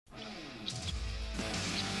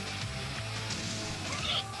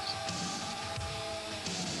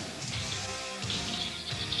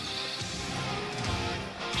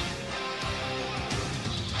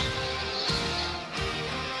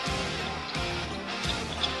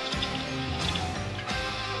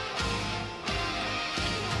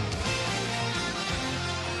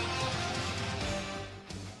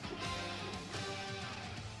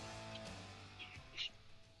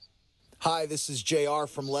Hi, this is JR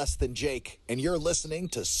from Less Than Jake, and you're listening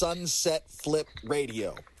to Sunset Flip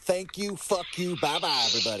Radio. Thank you, fuck you, bye-bye,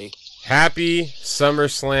 everybody. Happy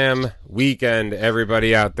Summerslam weekend,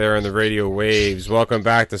 everybody out there in the radio waves. Welcome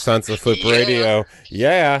back to Sunset Flip Radio.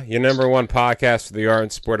 Yeah, your number one podcast for the art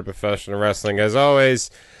and sport of professional wrestling. As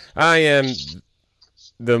always, I am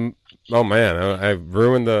the... Oh, man, I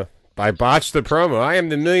botched the promo. I am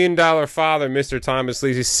the $1 Million Father, Mr. Thomas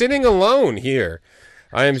Lee. He's sitting alone here.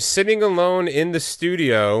 I am sitting alone in the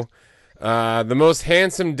studio. The most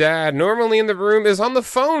handsome dad normally in the room is on the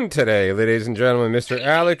phone today, ladies and gentlemen. Mr.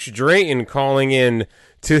 Alex Drayton calling in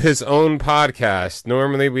to his own podcast.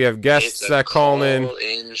 Normally we have guests that call in.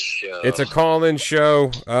 It's a call-in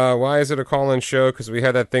show. Why is it a call-in show? Because we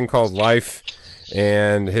have that thing called life,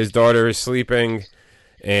 and his daughter is sleeping,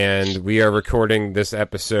 and we are recording this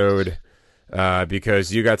episode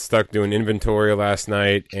because you got stuck doing inventory last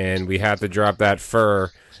night, and we had to drop that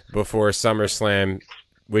fur before SummerSlam,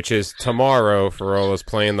 which is tomorrow for all us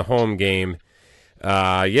playing the home game.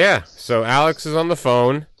 So Alex is on the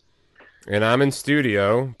phone, and I'm in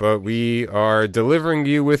studio, but we are delivering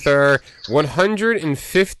you with our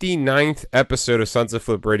 159th episode of Sunset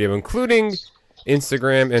Flip Radio, including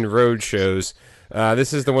Instagram and road shows.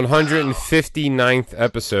 This is the 159th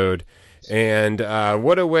episode. And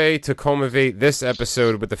what a way to culminate this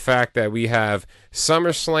episode with the fact that we have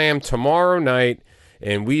SummerSlam tomorrow night,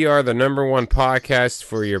 and we are the number one podcast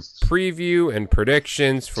for your preview and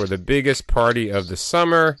predictions for the biggest party of the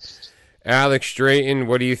summer. Alex Drayton,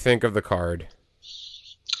 what do you think of the card?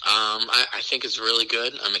 I think it's really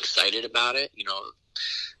good. I'm excited about it. You know,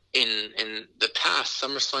 in the past,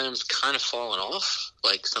 SummerSlam's kind of fallen off.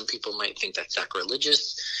 Like, some people might think that's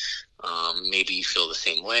sacrilegious. Maybe you feel the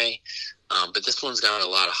same way. But this one's got a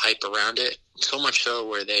lot of hype around it. So much so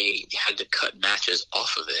where they had to cut matches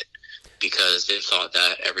off of it because they thought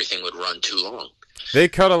that everything would run too long. They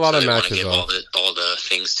cut a lot of matches off. All the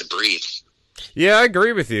things to breathe. Yeah, I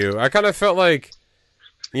agree with you. I kind of felt like,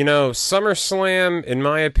 you know, SummerSlam, in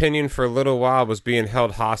my opinion, for a little while was being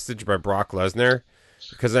held hostage by Brock Lesnar.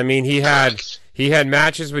 Because, I mean, he had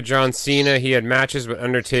matches with John Cena, he had matches with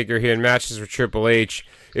Undertaker, he had matches with Triple H.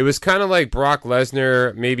 It was kind of like Brock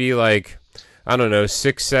Lesnar, maybe like, I don't know,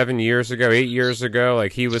 8 years ago,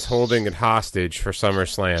 like he was holding it hostage for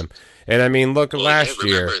SummerSlam. And I mean, look, last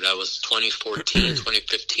year. That was 2014,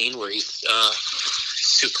 2015, where he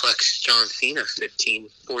suplexed John Cena 15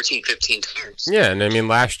 times. Yeah, and I mean,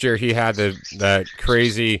 last year he had that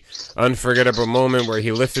crazy, unforgettable moment where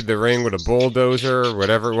he lifted the ring with a bulldozer, or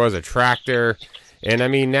whatever it was, a tractor. And I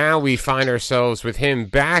mean, now we find ourselves with him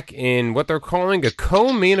back in what they're calling a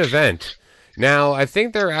co-main event. Now, I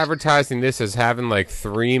think they're advertising this as having like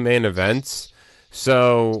 3 main events.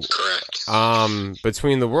 So, correct.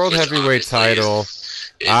 Between the World Heavyweight title,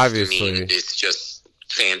 obviously. It's just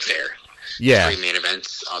fanfare. Yeah. 3 main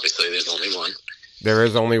events. Obviously, there's only one. There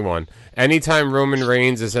is only one. Anytime Roman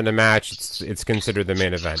Reigns is in a match, it's considered the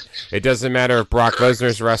main event. It doesn't matter if Brock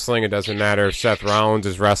Lesnar's wrestling. It doesn't matter if Seth Rollins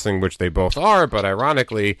is wrestling, which they both are. But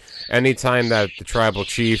ironically, anytime that the Tribal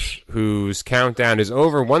Chief, whose countdown is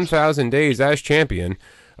over 1,000 days as champion,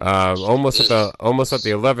 almost at the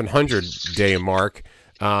 1,100 day mark,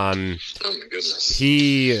 oh my goodness,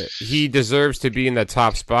 he deserves to be in that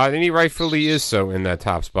top spot, and he rightfully is so in that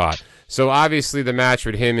top spot. So obviously the match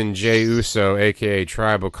with him and Jey Uso, a.k.a.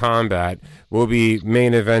 Tribal Combat, will be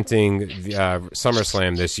main eventing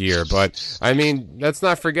SummerSlam this year. But, I mean, let's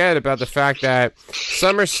not forget about the fact that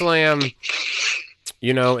SummerSlam,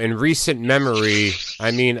 you know, in recent memory,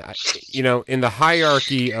 I mean, you know, in the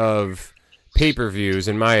hierarchy of pay-per-views,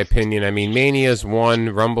 in my opinion, I mean, Mania's 1,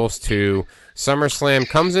 Rumble's 2, SummerSlam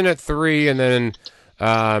comes in at 3, and then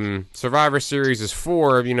Survivor Series is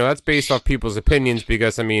 4. You know, that's based off people's opinions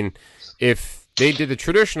because, I mean, if they did the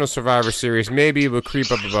traditional Survivor Series, maybe it would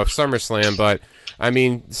creep up above SummerSlam. But, I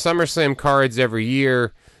mean, SummerSlam cards every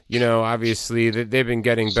year, you know, obviously they've been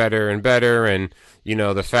getting better and better. And, you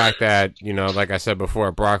know, the fact that, you know, like I said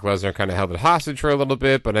before, Brock Lesnar kind of held it hostage for a little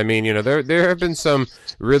bit. But, I mean, you know, there have been some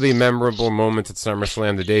really memorable moments at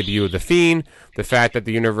SummerSlam. The debut of The Fiend, the fact that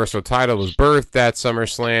the Universal title was birthed at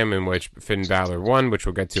SummerSlam, in which Finn Balor won, which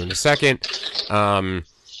we'll get to in a second.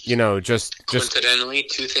 You know, just coincidentally,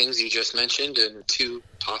 2 things you just mentioned and 2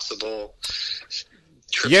 possible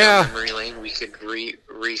trips down memory lane we could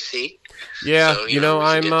re-see. Yeah, so, you know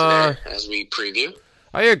I'm as we preview.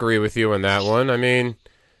 I agree with you on that one. I mean,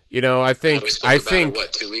 you know, I think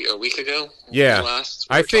a week ago. Yeah,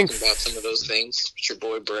 I think about some of those things. It's your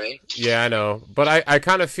boy Bray. Yeah, I know, but I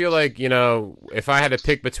kind of feel like, you know, if I had to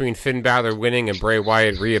pick between Finn Balor winning and Bray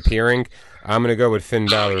Wyatt reappearing, I'm gonna go with Finn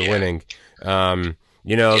Balor winning.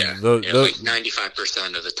 You know, like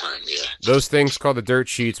 95% of the time, yeah. Those things called the dirt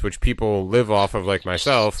sheets, which people live off of, like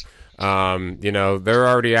myself, you know, they're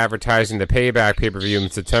already advertising the Payback pay-per-view in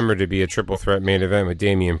September to be a triple threat main event with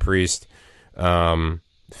Damian Priest,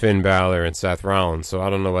 Finn Balor, and Seth Rollins. So I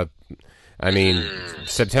don't know what... I mean,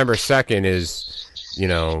 September 2nd is, you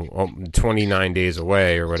know, 29 days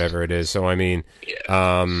away or whatever it is. So, I mean,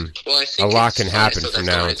 well, I think a lot can happen from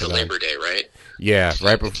now until Labor Day, right? Yeah,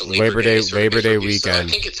 right before Labor Day weekend. So I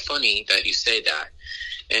think it's funny that you say that.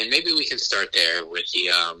 And maybe we can start there with the,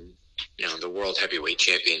 you know, the World Heavyweight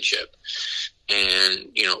Championship. And,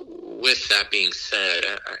 you know, with that being said,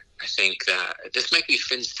 I think that this might be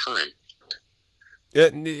Finn's time.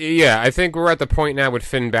 Yeah, I think we're at the point now with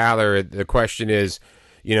Finn Balor. The question is,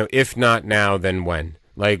 you know, if not now, then when?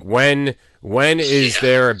 Like, when is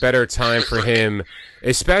there a better time for him,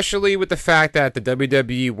 especially with the fact that the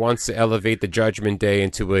WWE wants to elevate the Judgment Day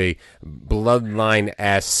into a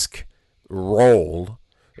Bloodline-esque role?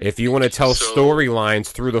 If you want to tell storylines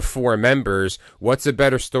through the 4 members, what's a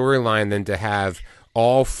better storyline than to have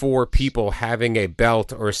all 4 people having a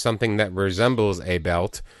belt or something that resembles a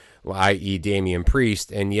belt, i.e. Damian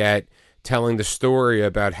Priest, and yet telling the story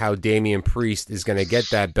about how Damian Priest is going to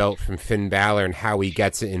get that belt from Finn Balor and how he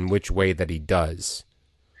gets it in which way that he does.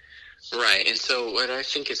 Right, and so what I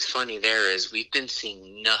think is funny there is we've been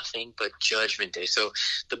seeing nothing but Judgment Day. So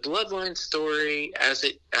the Bloodline story, as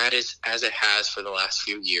it has for the last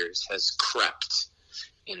few years, has crept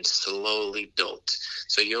and slowly built.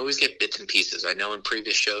 So you always get bits and pieces. I know in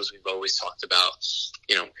previous shows we've always talked about,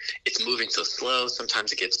 you know, it's moving so slow.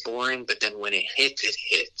 Sometimes it gets boring, but then when it hits, it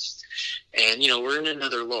hits. And, you know, we're in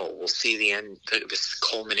another lull. We'll see the end, this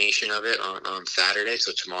culmination of it on Saturday,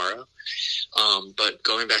 so tomorrow. But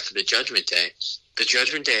going back to the Judgment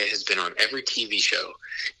Day has been on every TV show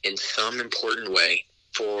in some important way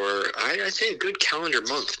for, I'd say, a good calendar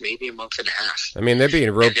month, maybe a month and a half. I mean, they're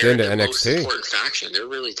being roped into NXT. Most important faction. They're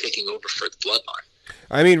really taking over for the Bloodline.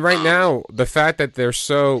 I mean, right now, the fact that they're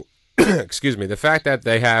so, the fact that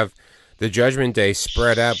they have the Judgment Day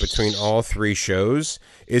spread out between all 3 shows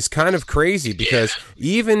is kind of crazy because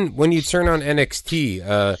even when you turn on NXT,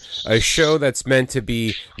 a show that's meant to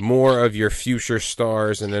be more of your future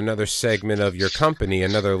stars and another segment of your company,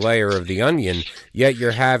 another layer of the onion, yet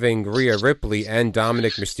you're having Rhea Ripley and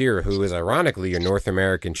Dominic Mysterio, who is ironically your North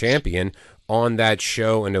American champion, on that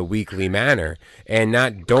show in a weekly manner. And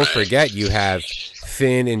don't forget, you have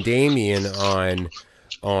Finn and Damian on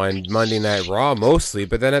Monday Night Raw mostly,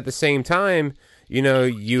 but then at the same time, you know,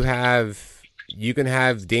 you can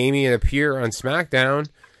have Damian appear on SmackDown.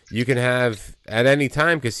 You can have at any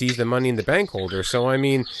time because he's the Money in the Bank holder. So I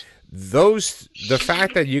mean, the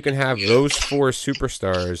fact that you can have those 4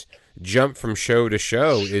 superstars jump from show to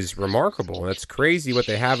show is remarkable. That's crazy what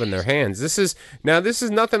they have in their hands. This is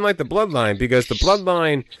nothing like the Bloodline, because the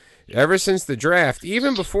Bloodline, ever since the draft,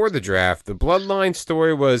 even before the draft, the Bloodline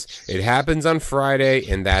story was it happens on Friday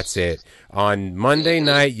and that's it. On Monday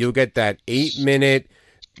night, you'll get that 8-minute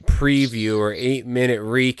preview or 8-minute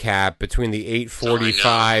recap between the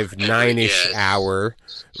 8:45, 9-ish hour,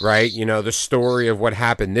 right? You know, the story of what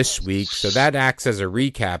happened this week. So that acts as a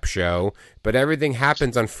recap show, but everything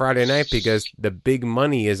happens on Friday night because the big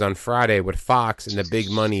money is on Friday with Fox and the big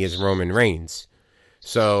money is Roman Reigns.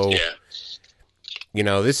 So, you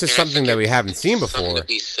know, this is something that we haven't seen before. Something to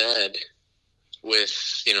be said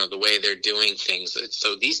with, you know, the way they're doing things.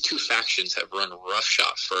 So these 2 factions have run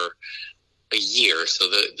roughshod for a year. So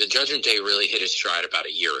the Judgment Day really hit its stride about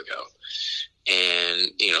a year ago.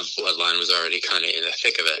 And, you know, Bloodline was already kind of in the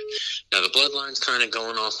thick of it. Now the Bloodline's kind of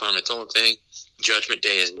going off on its own thing. Judgment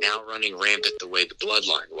Day is now running rampant the way the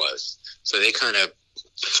Bloodline was. So they kind of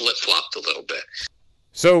flip-flopped a little bit.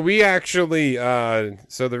 So we actually,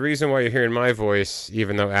 so the reason why you're hearing my voice,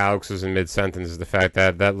 even though Alex was in mid-sentence, is the fact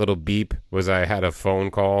that that little beep was I had a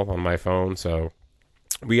phone call on my phone. So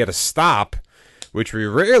we had to stop, which we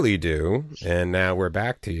rarely do, and now we're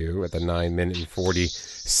back to you at the 9-minute and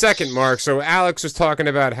 40-second mark. So Alex was talking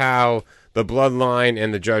about how the Bloodline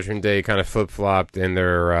and the Judgment Day kind of flip-flopped in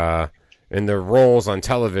their roles on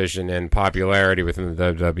television and popularity within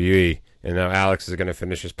the WWE. And now Alex is going to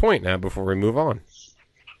finish his point now before we move on.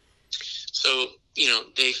 So, you know,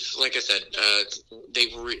 they, like I said, they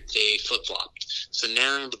flip-flopped. So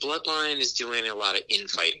now the Bloodline is doing a lot of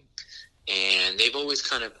infighting. And they've always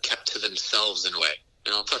kind of kept to themselves in a way.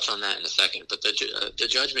 And I'll touch on that in a second. But the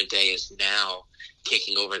Judgment Day is now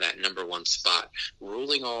taking over that number 1 spot,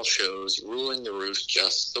 ruling all shows, ruling the roost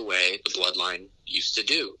just the way the Bloodline used to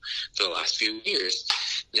do for the last few years.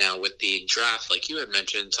 Now, with the draft, like you had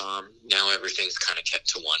mentioned, Tom, now everything's kind of kept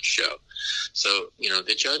to one show. So, you know,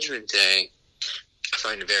 the Judgment Day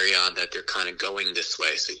find it very odd that they're kind of going this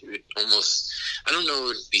way. So you would almost, I don't know, it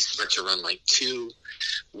would be smart to run like 2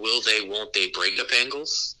 will they, won't they breakup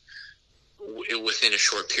angles within a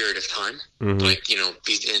short period of time. Mm-hmm. Like,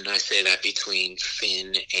 and I say that between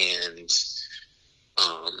Finn and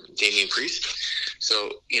Damian Priest.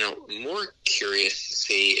 So, more curious to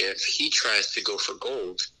see if he tries to go for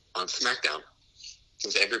gold on SmackDown.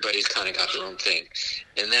 Because everybody's kind of got their own thing.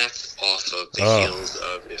 And that's off of the heels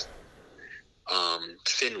of if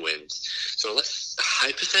Finn wins. So let's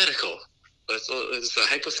hypothetical. It's a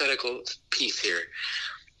hypothetical piece here.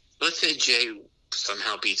 Let's say Jay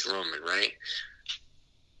somehow beats Roman, right?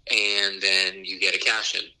 And then you get a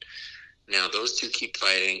cash-in. Now, those two keep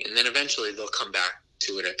fighting, and then eventually they'll come back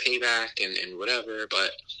to it at Payback and whatever,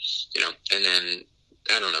 but, and then,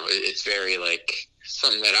 I don't know, it's very, like,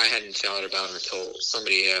 something that I hadn't thought about until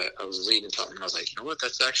somebody, I was reading something, and I was like, you know what,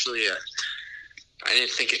 that's actually I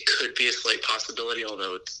didn't think it could be a slight possibility,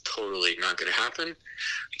 although it's totally not going to happen.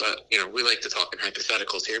 But, we like to talk in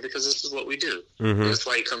hypotheticals here because this is what we do. Mm-hmm. That's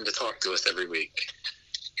why you come to talk to us every week.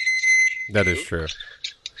 That is true.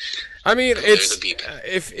 I mean, it's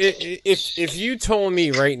if you told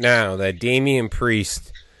me right now that Damian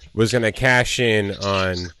Priest was going to cash in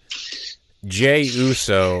on Jey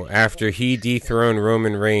Uso after he dethroned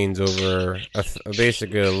Roman Reigns over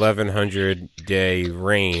basically 1,100-day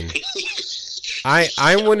reign,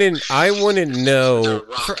 I wouldn't know.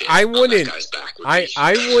 I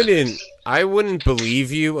wouldn't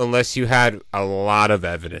believe you unless you had a lot of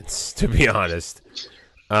evidence, to be honest.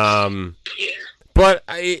 But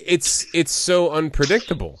it's so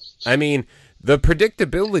unpredictable. I mean, the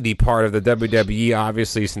predictability part of the WWE,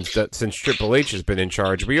 obviously, since Triple H has been in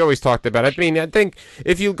charge, we always talked about it. I mean, I think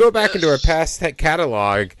if you go back into our past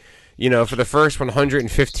catalog, for the first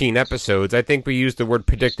 115 episodes, I think we used the word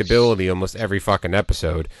predictability almost every fucking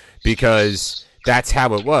episode because that's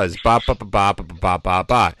how it was. Bop, bop, bop, bop, bop, bop,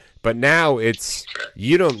 bop. But now it's,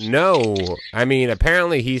 you don't know. I mean,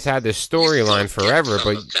 apparently he's had this storyline forever,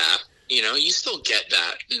 but... you still get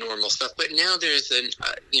that normal stuff, but now there's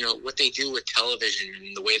what they do with television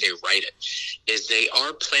and the way they write it is they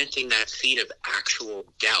are planting that seed of actual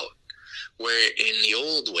doubt, where in the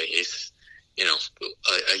old ways,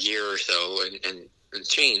 a year or so and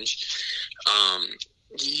change,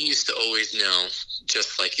 you used to always know,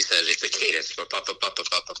 just like you said, it's a cadence.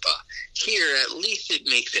 Here, at least it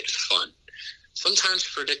makes it fun. Sometimes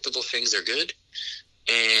predictable things are good,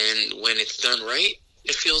 and when it's done right,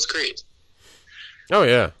 it feels great. Oh,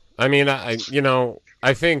 yeah. I mean, I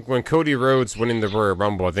think when Cody Rhodes winning the Royal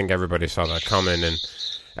Rumble, I think everybody saw that coming, and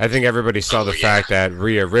I think everybody saw the fact that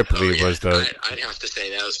Rhea Ripley was the... I'd have to say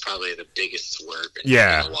that was probably the biggest swerve in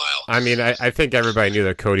a while. I mean, I think everybody knew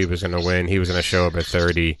that Cody was going to win. He was going to show up at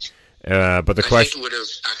 30. But the question... I think it would have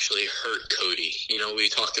actually hurt Cody. We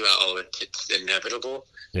talked about, it's inevitable.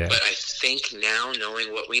 Yeah. But I think now,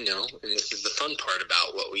 knowing what we know, and this is the fun part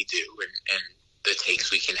about what we do, and the takes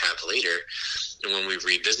we can have later, and when we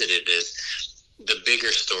revisit it, is the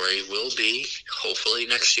bigger story will be hopefully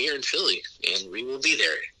next year in Philly, and we will be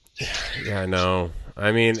there. Yeah, I know.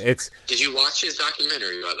 I mean, it's... Did you watch his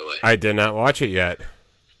documentary, by the way? I did not watch it yet.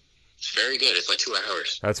 It's very good. It's like 2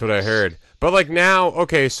 hours. That's what I heard. But,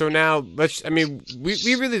 so now,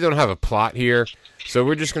 we really don't have a plot here, so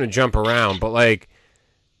we're just going to jump around, but,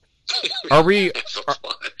 are we...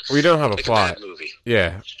 we don't have a plot. A bad movie.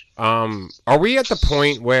 Yeah. Are we at the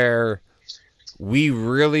point where we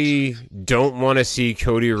really don't want to see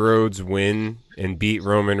Cody Rhodes win and beat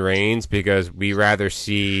Roman Reigns because we rather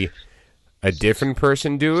see a different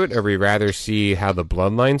person do it, or we rather see how the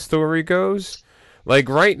bloodline story goes?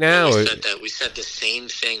 Right now... We said the same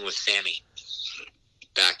thing with Sammy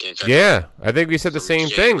back in February. Yeah, I think we said the same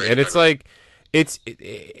thing, and it's like... It's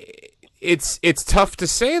tough to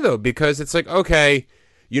say, though, because it's like, okay...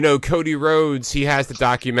 Cody Rhodes, he has the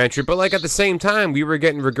documentary, but at the same time, we were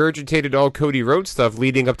getting regurgitated all Cody Rhodes stuff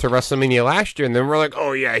leading up to WrestleMania last year, and then we're like,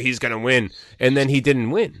 oh yeah, he's going to win, and then he didn't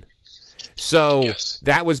win. So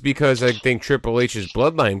that was because I think Triple H's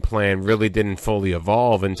bloodline plan really didn't fully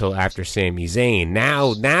evolve until after Sami Zayn.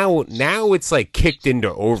 Now it's kicked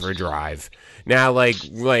into overdrive. Now,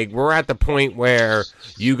 we're at the point where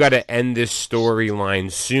you got to end this storyline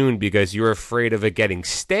soon because you're afraid of it getting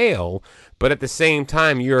stale. But at the same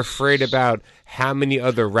time, you're afraid about how many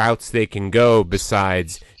other routes they can go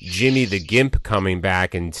besides Jimmy the Gimp coming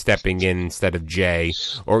back and stepping in instead of Jay,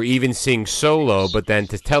 or even seeing Solo. But then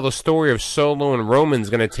to tell the story of Solo and Roman's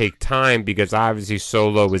going to take time because obviously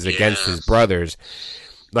Solo is against his brothers.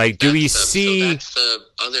 Do we see... So that's the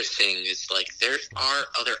other thing. Is there are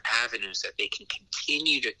other avenues that they can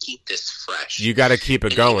continue to keep this fresh. You got to keep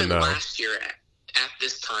it going, though. Last year, at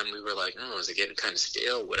this time, we were like, oh, is it getting kind of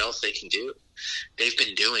stale? What else they can do? They've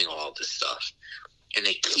been doing all this stuff. And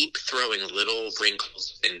they keep throwing little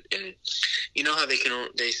wrinkles, and you know how they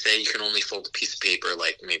say you can only fold a piece of paper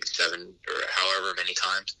like maybe 7 or however many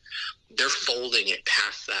times. They're folding it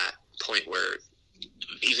past that point where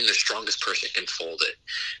even the strongest person can fold it,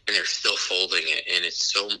 and they're still folding it, and it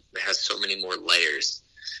has so many more layers.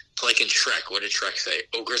 It's like in Shrek. What did Shrek say?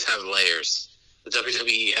 Ogres have layers. The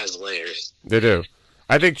WWE has layers. They do.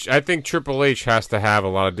 I think Triple H has to have a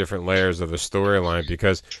lot of different layers of the storyline,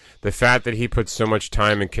 because the fact that he put so much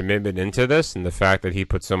time and commitment into this, and the fact that he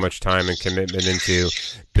put so much time and commitment into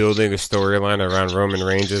building a storyline around Roman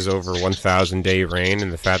Reigns' over 1,000-day reign,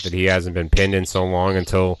 and the fact that he hasn't been pinned in so long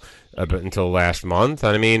until last month.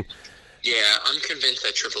 I mean, yeah, I'm convinced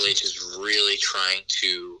that Triple H is really trying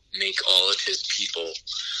to make all of his people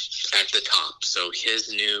at the top. So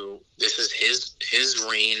this is his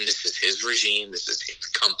reign, this is his regime, this is his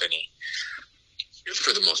company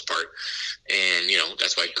for the most part. And,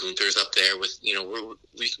 that's why Gunther's up there with,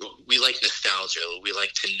 we like nostalgia. We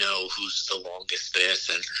like to know who's the longest this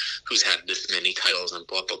and who's had this many titles and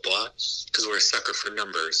blah, blah, blah. Because we're a sucker for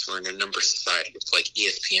numbers. We're in a number society. It's like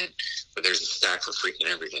ESPN, where there's a stack for freaking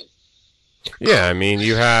everything. Yeah, I mean,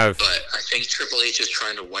 you have... But I think Triple H is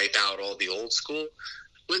trying to wipe out all the old school.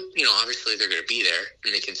 With, obviously they're going to be there,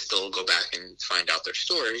 and they can still go back and find out their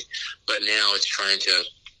story. But now it's trying to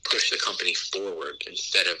push the company forward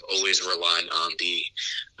instead of always relying on the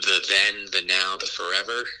then, the now, the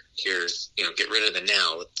forever. Here's, get rid of the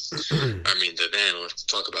now. The then. Let's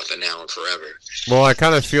talk about the now and forever. Well, I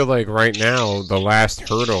kind of feel like right now the last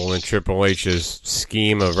hurdle in Triple H's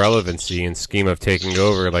scheme of relevancy and scheme of taking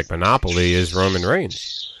over like Monopoly is Roman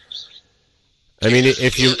Reigns. I mean,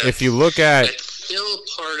 if you look at...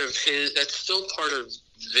 That's still part of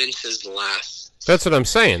Vince's last... That's what I'm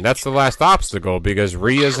saying. That's the last obstacle, because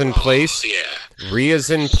Rhea's in place. Yeah. Rhea's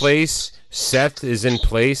in place. Seth is in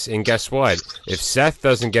place. And guess what? If Seth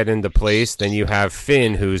doesn't get into place, then you have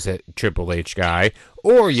Finn, who's a Triple H guy,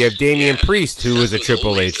 or you have Damian Priest, who is a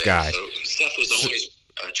Triple H guy. So Seth was always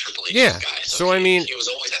a Triple H guy. So I mean, he was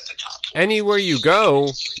always at the top. Anywhere you go,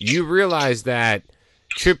 you realize that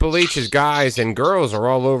Triple H's guys and girls are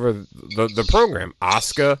all over the program.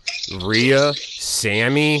 Asuka, Rhea,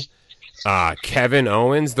 Sammy, Kevin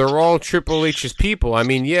Owens, they're all Triple H's people. I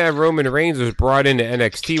mean, yeah, Roman Reigns was brought into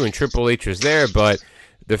NXT when Triple H was there, but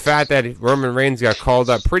the fact that Roman Reigns got called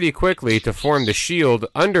up pretty quickly to form the Shield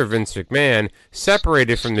under Vince McMahon,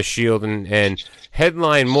 separated from the Shield, and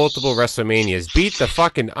headlined multiple WrestleManias, beat the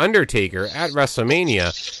fucking Undertaker at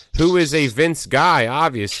WrestleMania, who is a Vince guy,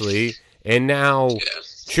 obviously, and now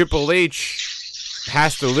Triple H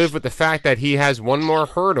has to live with the fact that he has one more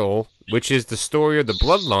hurdle, which is the story of the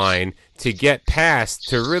bloodline, to get past,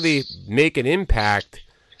 to really make an impact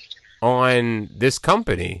on this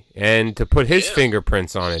company and to put his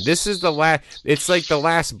fingerprints on it. This is the last. It's like the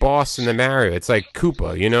last boss in the Mario. It's like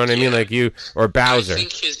Koopa, you know what I mean? Like you or Bowser. I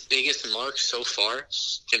think his biggest mark so far,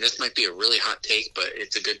 and this might be a really hot take, but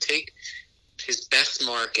it's a good take. His best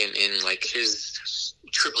mark in like his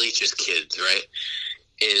Triple H's kids, right,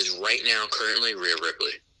 is right now currently Rhea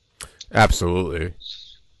Ripley. Absolutely.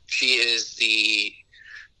 She is the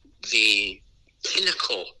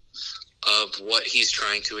pinnacle of what he's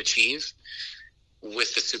trying to achieve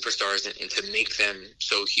with the superstars and to make them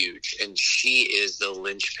so huge. And she is the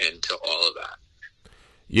linchpin to all of that.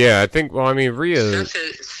 Yeah, I think, well, I mean, Rhea...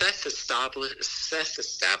 Seth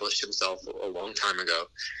established himself a long time ago.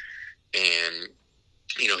 And,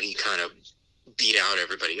 he kind of beat out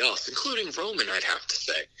everybody else, including Roman, I'd have to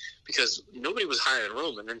say. Because nobody was higher than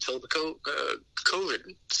Roman until the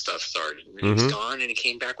COVID stuff started. And he was gone, and he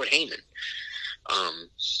came back with Heyman.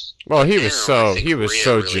 Well, he was so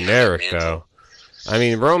really generic, though. I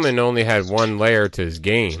mean, Roman only had one layer to his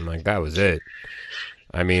game. Like, that was it.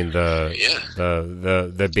 I mean, the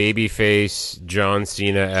babyface, John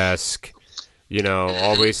Cena-esque,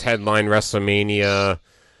 always headline WrestleMania,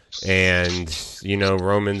 and,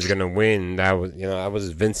 Roman's going to win. That's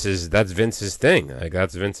Vince's thing. Like,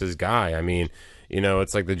 that's Vince's guy. I mean,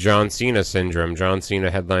 it's like the John Cena syndrome. John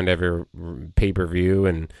Cena headlined every pay-per-view,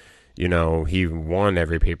 and, he won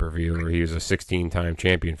every pay-per-view, or he was a 16-time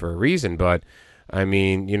champion for a reason. But, I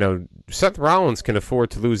mean, Seth Rollins can afford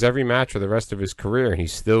to lose every match for the rest of his career, and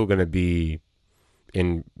he's still going to be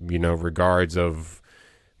in, regards of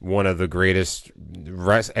one of the greatest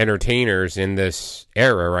entertainers in this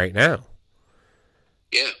era right now.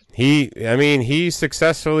 Yeah. He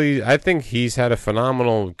successfully, I think he's had a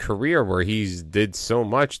phenomenal career where he's did so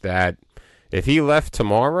much that if he left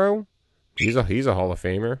tomorrow, he's a Hall of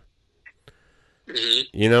Famer. Mm-hmm.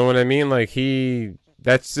 You know what I mean? Like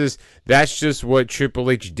that's just what Triple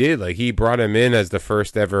H did. Like he brought him in as the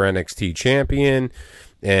first ever NXT champion,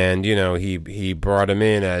 and he brought him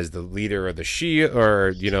in as the leader of the Shield,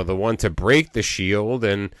 or the one to break the Shield,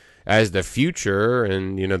 and as the future,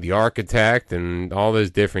 and the architect, and all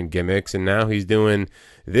those different gimmicks. And now he's doing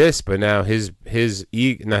this, but now his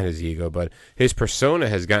not his ego, but his persona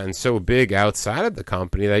has gotten so big outside of the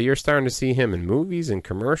company that you're starting to see him in movies and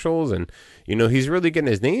commercials, and he's really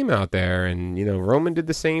getting his name out there. And Roman did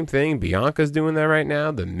the same thing. Bianca's doing that right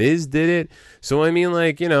now. The Miz did it. So I mean,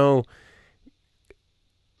 like,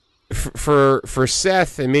 for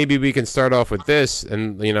Seth, and maybe we can start off with this,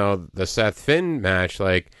 and the Seth Finn match,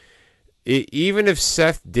 like. Even if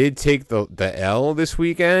Seth did take the L this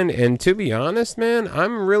weekend, and to be honest, man,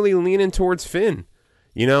 I'm really leaning towards Finn.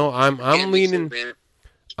 I'm leaning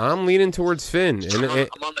towards Finn, and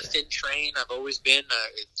I'm on the Finn train. I've always been.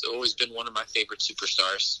 It's always been one of my favorite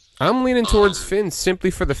superstars. I'm leaning towards Finn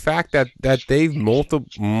simply for the fact that they've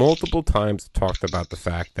multiple times talked about the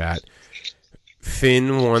fact that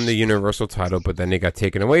Finn won the Universal title, but then it got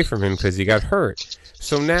taken away from him because he got hurt.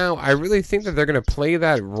 So now I really think that they're going to play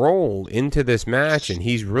that role into this match, and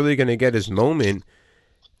he's really going to get his moment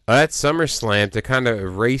at SummerSlam to kind of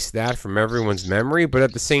erase that from everyone's memory. But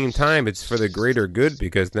at the same time, it's for the greater good,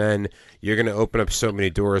 because then you're going to open up so many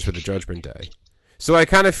doors for the Judgment Day. So I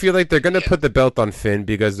kind of feel like they're going to put the belt on Finn,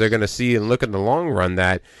 because they're going to see and look in the long run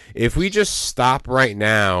that if we just stop right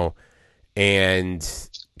now and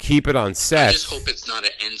keep it on Seth. I just hope it's not an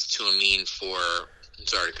ends to a mean for. I'm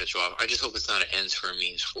sorry to cut you off. I just hope it's not an ends for a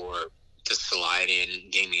means to slide in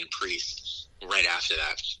Damian Priest right after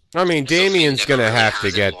that. I mean, Damian's going to have to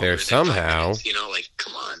get there somehow.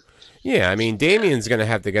 Come on. Yeah, I mean, Damian's going to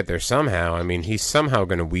have to get there somehow. I mean, he's somehow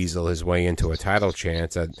going to weasel his way into a title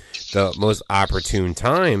chance at the most opportune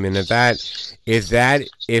time. And if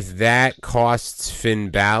that costs Finn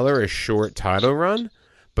Balor a short title run,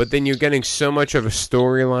 but then you're getting so much of a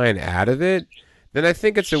storyline out of it, then I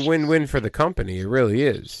think it's a win-win for the company. It really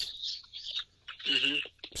is. Mm-hmm.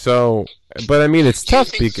 So, but I mean, it's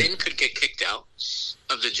tough because because Finn could get kicked out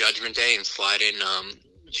of the Judgment Day and slide in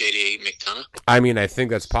JD McDonough. I mean, I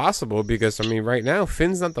think that's possible because, I mean, right now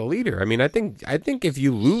Finn's not the leader. I mean, I think if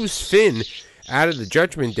you lose Finn out of the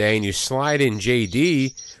Judgment Day and you slide in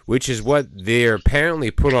JD, which is what they're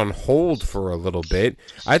apparently put on hold for a little bit,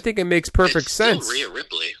 I think it makes perfect sense. Rhea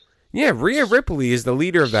Ripley. Yeah, Rhea Ripley is the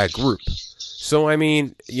leader of that group. So, I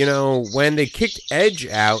mean, when they kicked Edge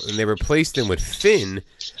out and they replaced him with Finn,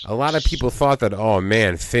 a lot of people thought that, oh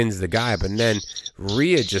man, Finn's the guy. But then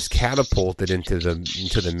Rhea just catapulted into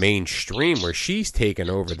the mainstream, where she's taken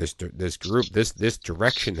over this group, this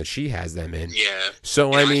direction that she has them in. Yeah.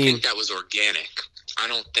 So I think that was organic.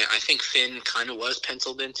 I think Finn kind of was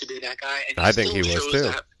penciled in to be that guy. And I think he was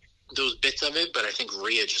too. Those bits of it, but I think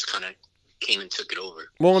Rhea just kind of came and took it over.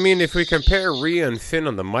 Well, I mean, if we compare Rhea and Finn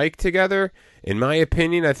on the mic together, in my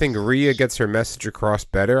opinion, I think Rhea gets her message across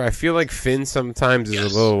better. I feel like Finn sometimes is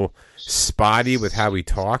a little spotty with how he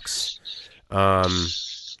talks. I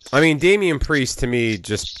mean, Damian Priest to me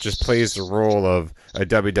just plays the role of a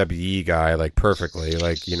WWE guy like perfectly.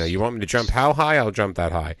 Like, you want me to jump how high? I'll jump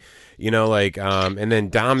that high. And then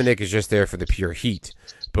Dominic is just there for the pure heat.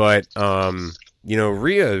 But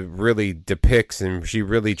Rhea really depicts, and she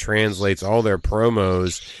really translates all their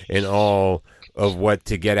promos and all of what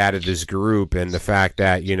to get out of this group, and the fact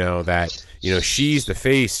that she's the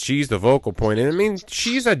face, she's the vocal point, and I mean,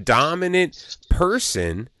 she's a dominant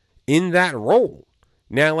person in that role.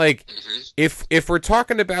 Now, like, if we're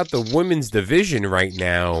talking about the women's division right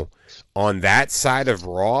now on that side of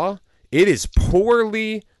Raw, it is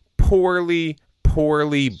poorly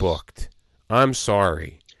booked. I'm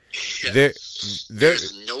sorry. There's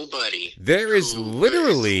nobody. There is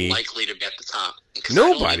literally likely to be at the top.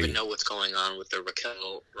 Nobody. I don't even know what's going on with the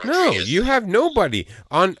Raquel Rodriguez. No, you have nobody.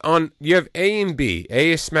 You have A and B.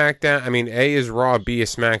 A is SmackDown. I mean, A is Raw. B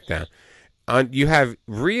is SmackDown. You have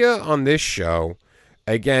Rhea on this show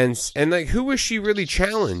against, and like, who was she really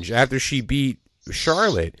challenged after she beat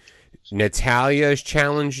Charlotte? Natalya has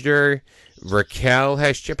challenged her. Raquel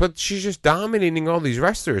but she's just dominating all these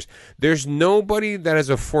wrestlers. There's nobody that is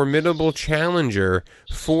a formidable challenger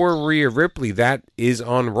for Rhea Ripley that is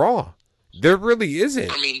on Raw. There really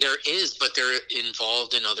isn't. I mean, there is, but they're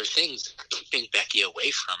involved in other things, keeping Becky away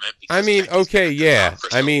from it. I mean, okay, yeah.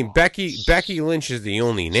 I mean, Becky Lynch is the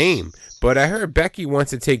only name, but I heard Becky wants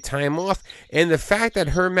to take time off, and the fact that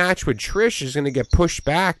her match with Trish is going to get pushed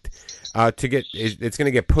back, it's going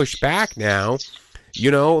to get pushed back now.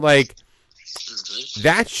 Like,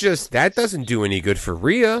 that doesn't do any good for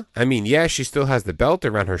Rhea. I mean, yeah, she still has the belt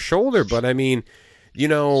around her shoulder, but I mean,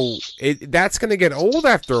 that's going to get old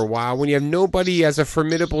after a while when you have nobody as a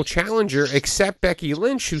formidable challenger except Becky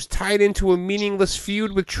Lynch, who's tied into a meaningless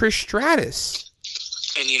feud with Trish Stratus.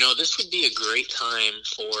 And, this would be a great time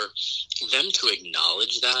for them to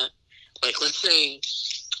acknowledge that. Like, let's say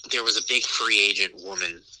there was a big free agent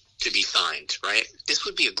woman to be signed, right? This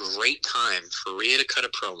would be a great time for Rhea to cut a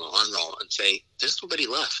promo on Raw and say, there's nobody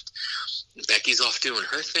left. Becky's off doing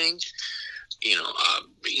her thing.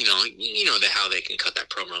 How they can cut that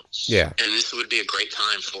promo. Yeah. And this would be a great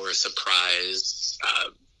time for a surprise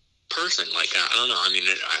person. Like, I don't know. I mean,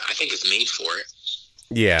 I think it's made for it.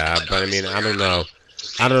 Yeah, but I mean, I don't know.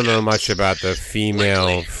 I don't know much about the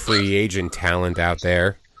female free agent talent out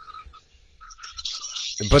there.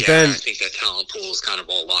 But then I think that talent pool is kind of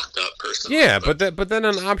all locked up personally. Yeah, but then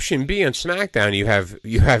on option B on SmackDown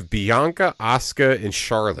you have Bianca, Asuka, and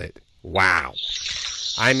Charlotte. Wow.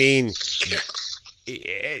 I mean,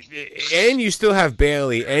 and you still have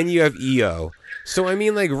Bayley, and you have Io. So I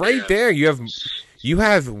mean, like there, you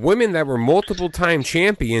have women that were multiple time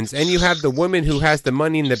champions, and you have the woman who has the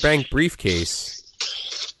Money in the Bank briefcase.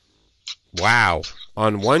 Wow,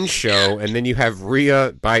 on one show, and then you have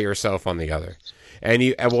Rhea by herself on the other, and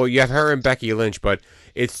you have her and Becky Lynch, but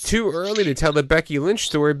it's too early to tell the Becky Lynch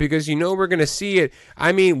story because we're going to see it.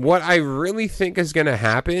 I mean, what I really think is going to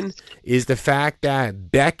happen is the fact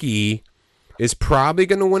that Becky is probably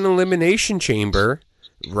going to win Elimination Chamber,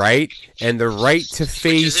 right? And the right to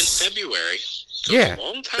face... Which is in February. So yeah. It's a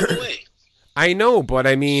long time away. I know, but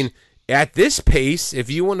I mean, at this pace, if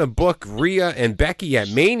you want to book Rhea and Becky at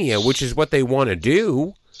Mania, which is what they want to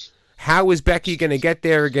do, how is Becky going to get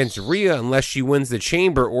there against Rhea unless she wins the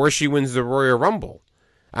Chamber or she wins the Royal Rumble?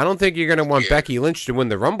 I don't think you're going to want Becky Lynch to win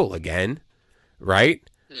the Rumble again, right?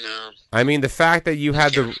 No. I mean, the fact that you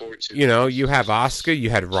had you have Asuka, you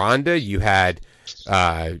had Ronda, you had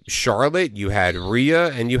Charlotte, you had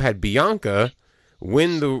Rhea, and you had Bianca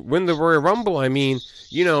win the Royal Rumble. I mean,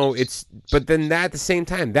 but then at the same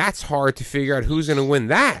time, that's hard to figure out who's going to win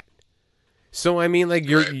that. So I mean, like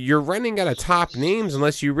you're running out of top names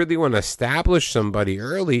unless you really want to establish somebody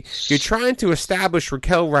early. You're trying to establish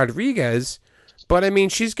Raquel Rodriguez, but I mean,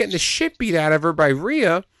 she's getting the shit beat out of her by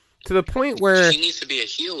Rhea. To the point where... She needs to be a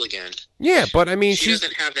heel again. Yeah, but I mean... She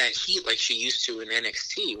doesn't have that heat like she used to in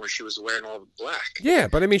NXT when she was wearing all black. Yeah,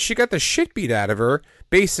 but I mean, she got the shit beat out of her,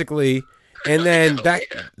 basically, and then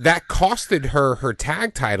that costed her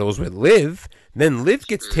tag titles with Liv. Then Liv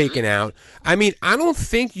gets taken out. I mean, I don't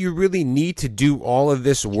think you really need to do all of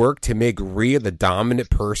this work to make Rhea the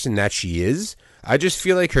dominant person that she is. I just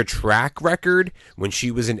feel like her track record when she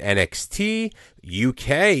was in NXT,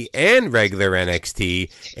 UK, and regular NXT,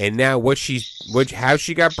 and now how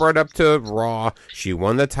she got brought up to Raw. She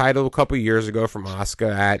won the title a couple years ago from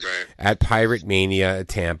Asuka at Pirate Mania at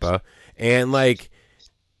Tampa, and like,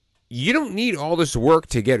 you don't need all this work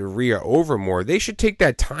to get Rhea over more. They should take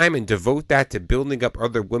that time and devote that to building up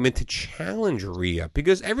other women to challenge Rhea,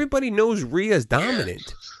 because everybody knows Rhea's dominant.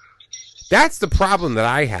 Yeah. That's the problem that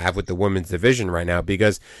I have with the women's division right now,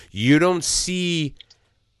 because you don't see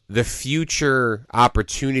the future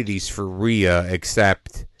opportunities for Rhea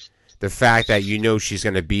except the fact that she's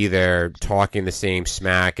going to be there talking the same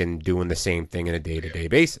smack and doing the same thing on a day-to-day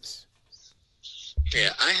basis.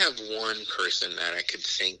 Yeah, I have one person that I could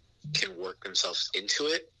think can work themselves into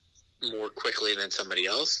it more quickly than somebody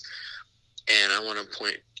else, and I want to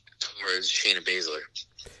point towards Shayna Baszler.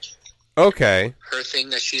 Okay. Her thing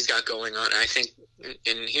that she's got going on, I think,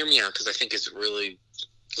 and hear me out because I think it's really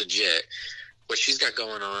legit, what she's got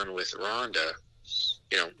going on with Ronda,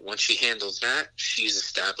 once she handles that, she's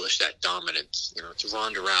established that dominance. It's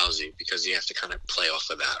Ronda Rousey, because you have to kind of play off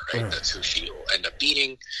of that, right? That's who she will end up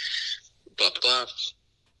beating, blah, blah.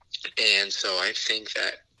 And so I think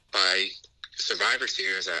that by Survivor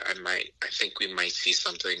Series, I think we might see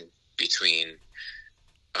something between...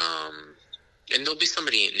 and there'll be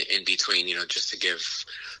somebody in between, just to give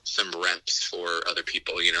some reps for other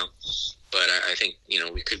people, But I think,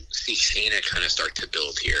 we could see Shayna kind of start to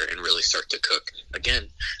build here and really start to cook. Again,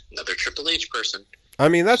 another Triple H person. I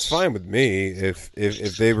mean, that's fine with me if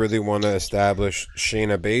they really want to establish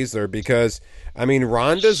Shayna Baszler, because, I mean,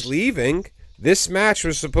 Ronda's leaving. This match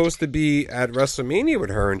was supposed to be at WrestleMania with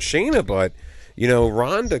her and Shayna, but,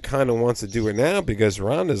 Ronda kind of wants to do it now because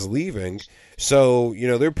Ronda's leaving. So,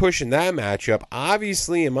 they're pushing that matchup.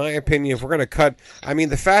 Obviously, in my opinion, if we're going to cut... I mean,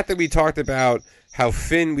 the fact that we talked about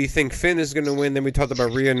we think Finn is going to win. Then we talked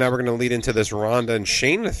about Rhea. Now we're going to lead into this Ronda and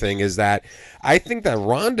Shayna thing. Is that I think that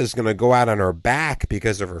Ronda is going to go out on her back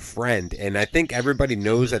because of her friend, and I think everybody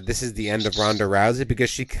knows that this is the end of Ronda Rousey because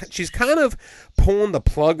she's kind of pulling the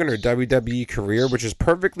plug on her WWE career, which is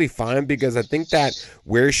perfectly fine because I think that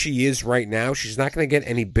where she is right now, she's not going to get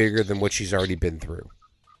any bigger than what she's already been through.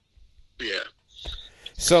 Yeah.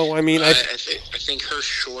 So I mean, I think her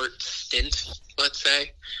short stint, let's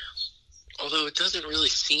say. Although it doesn't really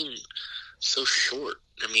seem so short.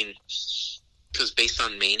 I mean, because based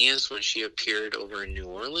on Manias, when she appeared over in New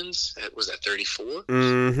Orleans, was at 34?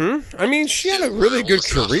 Mm-hmm. I mean, she had a really good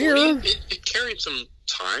career. It carried some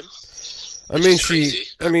time. I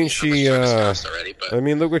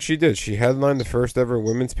mean, look what she did. She headlined the first ever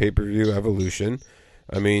women's pay-per-view Evolution.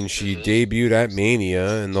 I mean, she debuted at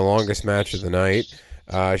Mania in the longest match of the night.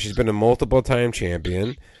 She's been a multiple-time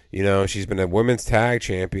champion. You know, she's been a women's tag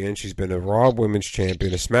champion. She's been a Raw women's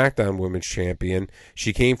champion, a SmackDown women's champion.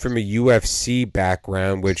 She came from a UFC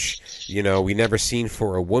background, which, you know, we never seen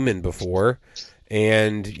for a woman before.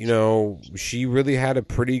 And, you know, she really had a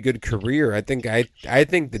pretty good career. I think the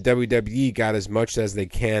WWE got as much as they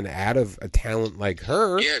can out of a talent like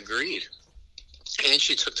her. Yeah, agreed. And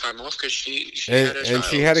she took time off because she had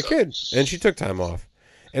a kid, and she took time off.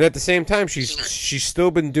 And at the same time, she's still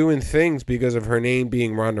been doing things because of her name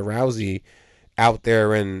being Ronda Rousey out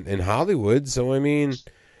there in Hollywood. So, I mean,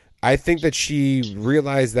 I think that she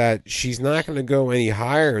realized that she's not going to go any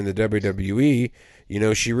higher in the WWE. You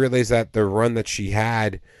know, she realized that the run that she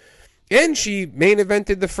had, and she main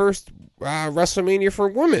evented the first WrestleMania for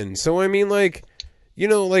women. So, I mean, like, you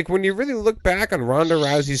know, like when you really look back on Ronda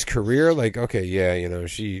Rousey's career, like, okay, yeah, you know,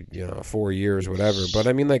 she, 4 years, whatever. But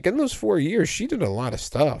I mean, like in those 4 years, she did a lot of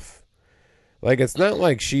stuff. Like, it's not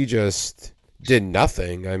like she just did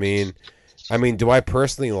nothing. I mean, do I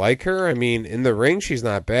personally like her? I mean, in the ring, she's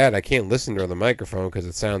not bad. I can't listen to her on the microphone because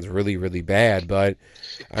it sounds really, really bad. But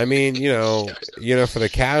I mean, you know, for the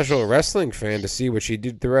casual wrestling fan to see what she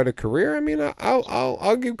did throughout her career, I mean,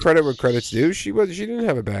 I'll give credit where credit's due. She didn't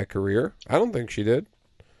have a bad career. I don't think she did.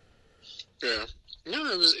 Yeah. No,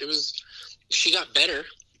 it was. She got better.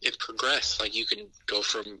 It progressed. Like, you can go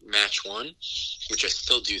from match one, which I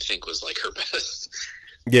still do think was like her best.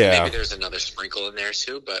 Yeah. Maybe there's another sprinkle in there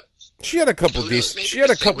too, but she had a couple decent. She had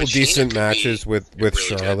a couple decent matches with really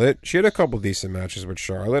Charlotte. Good. She had a couple decent matches with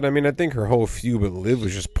Charlotte. I mean, I think her whole feud with Liv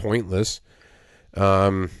was just pointless.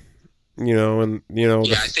 I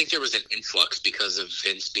think there was an influx because of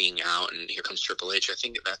Vince being out, and here comes Triple H. I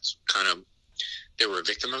think that's kind of they were a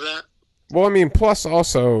victim of that. Well, I mean, plus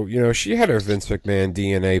also, you know, she had her Vince McMahon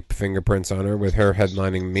DNA fingerprints on her with her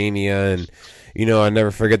headlining Mania, and, you know, I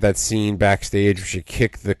never forget that scene backstage where she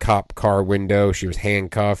kicked the cop car window. She was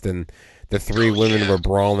handcuffed, and the three women were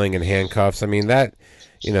brawling in handcuffs. I mean, that,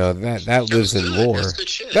 you know, that lives in lore.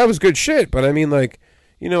 That was good shit, but I mean, like,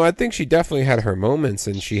 you know, I think she definitely had her moments,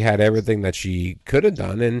 and she had everything that she could have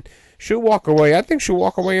done, and she'll walk away. I think she'll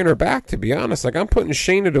walk away on her back, to be honest. Like, I'm putting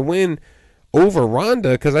Shayna to win over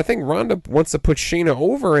Ronda because I think Ronda wants to put Shayna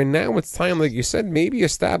over, and now it's time, like you said, maybe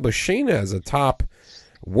establish Shayna as a top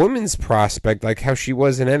women's prospect, like how she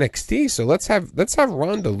was in NXT. So let's have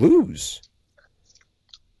Ronda lose.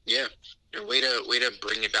 Yeah, way to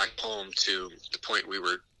bring it back home to the point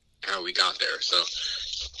how we got there. So,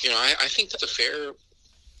 you know, I think that's a fair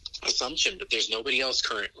assumption, but there's nobody else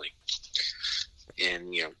currently,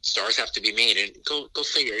 and you know, stars have to be made. And go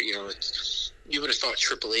figure. You know, you would have thought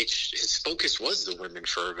Triple H, his focus was the women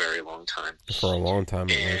for a very long time. For a long time,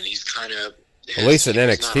 and he's kind of at least in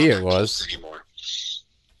NXT it was. Anymore.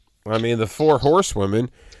 I mean, the four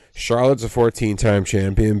horsewomen. Charlotte's a 14-time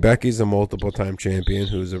champion. Becky's a multiple-time champion,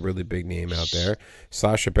 who's a really big name out there.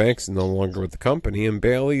 Sasha Banks is no longer with the company, and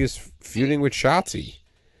Bayley is feuding with Shotzi.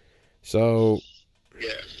 So,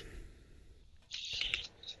 yeah.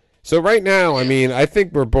 So right now, I mean, I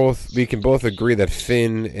think we can both agree that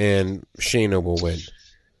Finn and Shayna will win.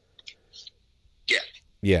 Yeah.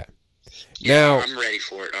 Yeah. Now I'm ready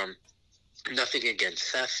for it. Nothing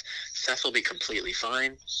against Seth. Seth will be completely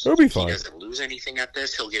fine. He'll be fine. He doesn't lose anything at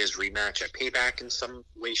this. He'll get his rematch at Payback in some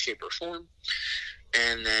way, shape, or form,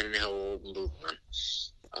 and then he'll move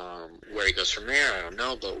on. Where he goes from there, I don't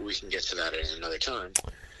know, but we can get to that at another time.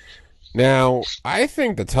 Now, I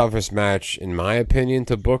think the toughest match, in my opinion,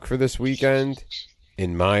 to book for this weekend,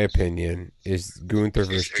 in my opinion, is Gunther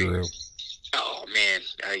versus Drew. Oh, man.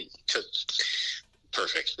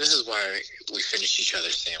 Perfect. This is why we finished each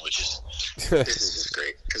other's sandwiches. This is just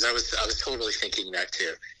great. Because I was totally thinking that,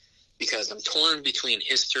 too. Because I'm torn between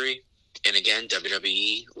history and, again,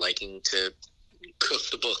 WWE liking to cook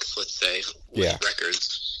the books, let's say, with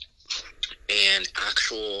records. and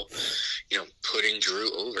actual, putting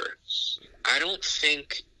Drew over. I don't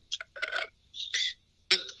think,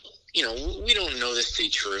 we don't know this to be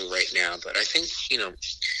true right now, but I think,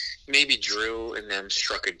 maybe Drew and them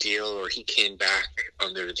struck a deal, or he came back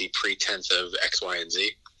under the pretense of X, Y, and Z.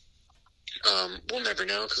 We'll never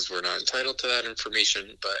know because we're not entitled to that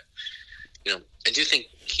information, but, I do think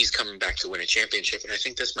he's coming back to win a championship, and I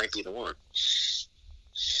think this might be the one.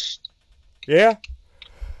 Yeah.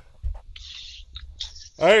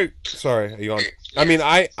 Sorry, are you on? I mean,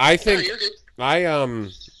 I think, No, you're good.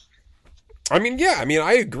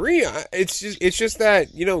 I agree. It's just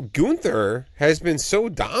that, Gunther has been so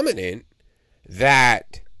dominant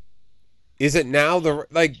that is it now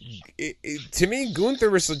to me,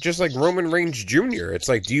 Gunther is just like Roman Reigns Jr. It's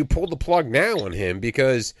like, do you pull the plug now on him?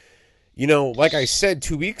 Because, like I said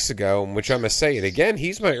 2 weeks ago, which I'm going to say it again,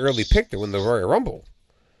 he's my early pick to win the Royal Rumble.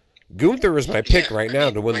 Gunther is my pick right now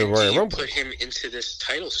to win the Royal Rumble. Put him into this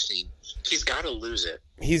title scene. He's got to lose it.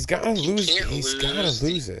 He's got to lose it. He's got to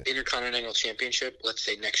lose it. Intercontinental Championship, let's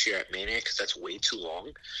say next year at Mania, because that's way too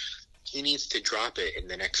long. He needs to drop it in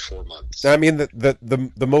the next 4 months. I mean,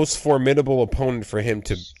 the most formidable opponent for him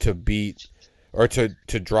to beat or to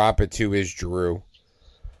drop it to is Drew.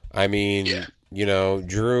 I mean,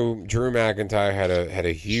 Drew McIntyre had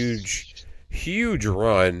a huge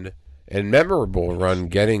run and memorable run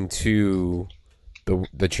getting to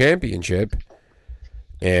the championship,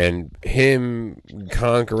 and him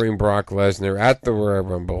conquering Brock Lesnar at the Royal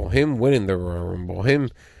Rumble, him winning the Royal Rumble, him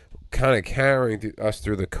kind of carrying us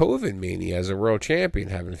through the COVID mania as a world champion,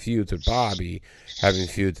 having feuds with Bobby, having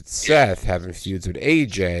feuds with Seth, having feuds with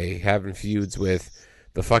AJ, having feuds with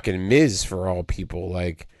the fucking Miz for all people.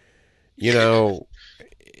 Like, it's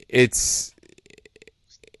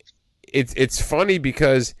funny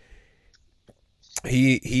because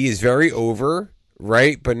he is very over,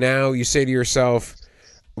 right? But now you say to yourself,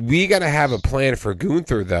 we got to have a plan for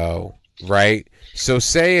Gunther, though, right? So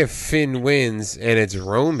say if Finn wins and it's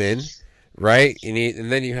Roman, right? And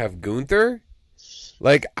then you have Gunther.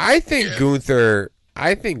 Like, I think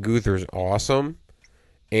Gunther's awesome,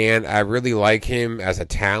 and I really like him as a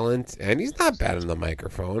talent, and he's not bad on the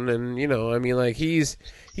microphone. And, he's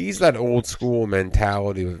that old school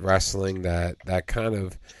mentality with wrestling that kind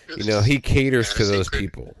of, he caters to those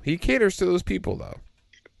people. He caters to those people, though.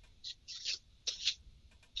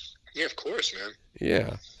 Yeah, of course, man.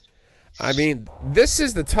 Yeah. I mean, this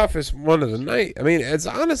is the toughest one of the night. I mean, it's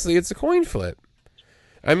a coin flip.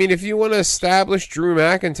 I mean, if you want to establish Drew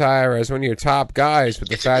McIntyre as one of your top guys, but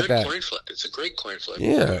It's a great coin flip.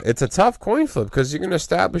 Yeah, it's a tough coin flip because you're going to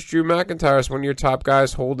establish Drew McIntyre as one of your top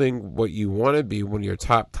guys holding what you want to be one of your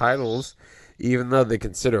top titles, even though they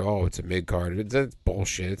consider, it's a mid card. That's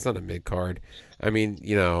bullshit. It's not a mid card. I mean,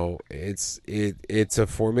 it's a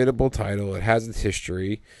formidable title. It has its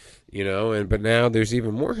history. But now there's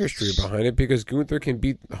even more history behind it because Gunther can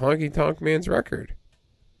beat Honky Tonk Man's record.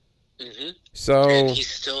 Mm-hmm. So and he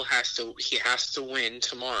still has to win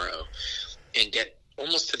tomorrow and get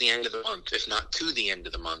almost to the end of the month, if not to the end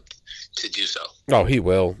of the month, to do so. Oh, he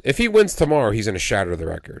will. If he wins tomorrow, he's going to shatter the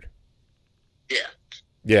record. Yeah.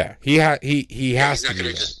 Yeah, he has to. He's not going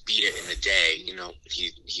to just beat it in a day.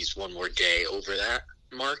 He's one more day over that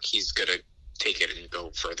mark. He's going to take it and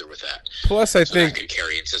go further with that. Plus, I think that could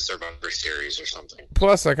carry into Survivor Series or something.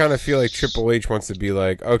 Plus, I kind of feel like Triple H wants to be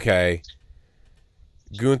like, okay,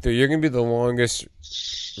 Gunther, you're going to be the longest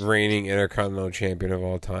reigning Intercontinental Champion of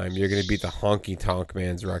all time. You're going to beat the Honky Tonk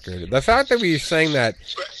Man's record. The fact that we're saying that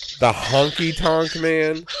the Honky Tonk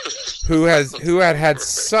Man, who had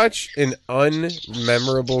such an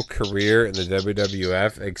unmemorable career in the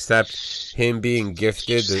WWF, except him being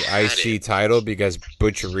gifted the IC title because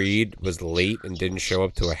Butch Reed was late and didn't show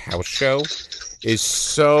up to a house show, is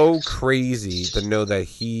so crazy to know that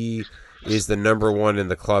he is the number one in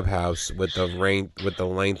the clubhouse with the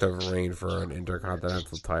length of reign for an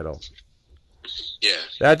Intercontinental title. Yeah.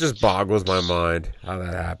 That just boggles my mind how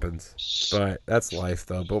that happens. But that's life,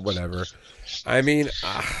 though. But whatever. I mean,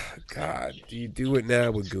 God, do you do it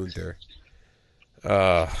now with Gunther?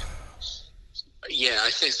 Yeah,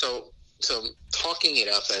 I think so. So talking it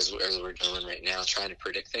up as we're doing right now, trying to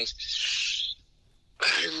predict things,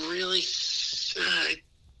 I really.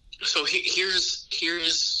 So here's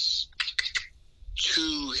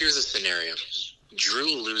a scenario.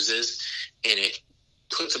 Drew loses, and it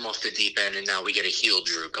puts him off the deep end, and now we get a heel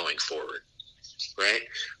Drew going forward, right?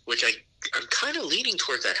 Which I'm kind of leaning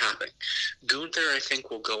towards that happening. Gunther, I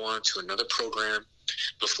think, will go on to another program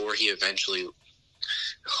before he eventually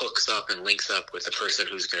hooks up and links up with the person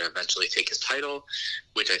who's going to eventually take his title,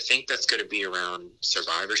 which I think that's going to be around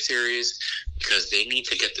Survivor Series, because they need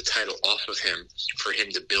to get the title off of him for him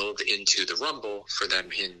to build into the Rumble, for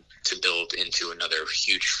him to build into another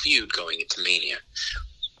huge feud going into Mania.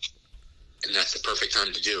 And that's the perfect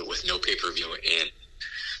time to do it with no pay-per-view in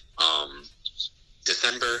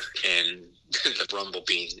December and the Rumble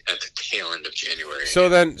being at the tail end of January. So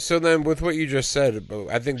then, with what you just said,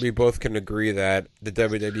 I think we both can agree that the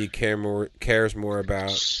WWE cares more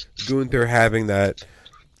about Gunther having that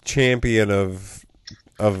champion of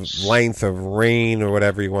length of reign, or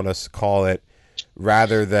whatever you want to call it,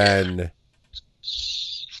 rather than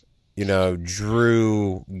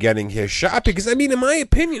Drew getting his shot. Because in my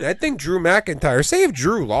opinion, I think Drew McIntyre, say if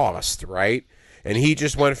Drew lost, right, and he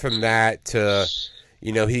just went from that to,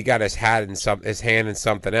 he got his hand in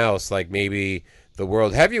something else, like maybe the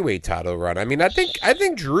World Heavyweight title run. I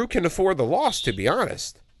think Drew can afford the loss, to be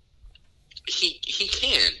honest. He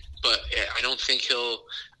can, but I don't think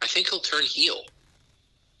I think he'll turn heel.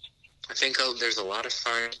 I think there's a lot of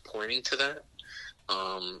signs pointing to that.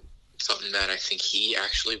 Something that I think he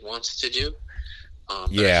actually wants to do.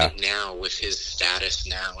 Yeah. I think now, with his status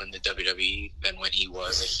now in the WWE than when he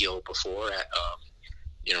was a heel before at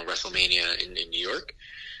WrestleMania in New York.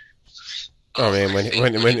 Oh man,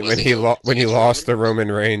 when he lost to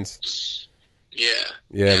Roman Reigns. Yeah,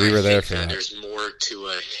 we were there for that. There's more to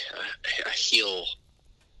a heel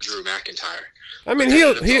Drew McIntyre.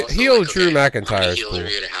 Heel Drew McIntyre is heel cool. are you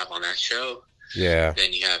going to have on that show? Yeah.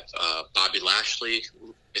 Then you have Bobby Lashley.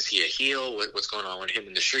 Is he a heel? What's going on with him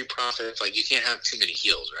in the Street Profits? Like, you can't have too many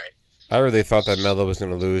heels, right? I really thought that Melo was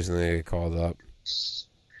going to lose, and they called up.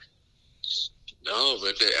 No,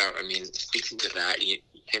 but speaking to that,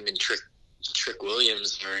 him and Trick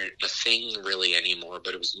Williams aren't a thing really anymore,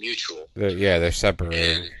 but it was mutual. They're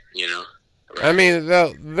separated. And,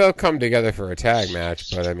 right. They'll come together for a tag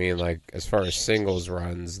match, but as far as singles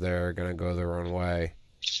runs, they're gonna go their own way,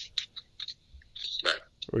 right?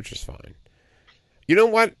 Which is fine. You know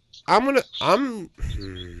what? I'm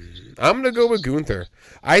gonna go with Gunther.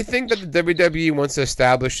 I think that the WWE wants to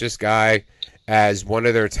establish this guy as one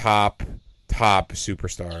of their top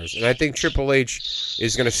superstars, and I think Triple H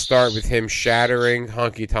is going to start with him shattering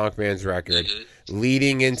Honky Tonk Man's record,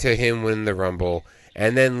 leading into him winning the Rumble,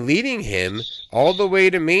 and then leading him all the way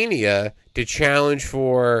to Mania to challenge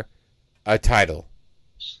for a title.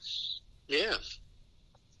 Yeah.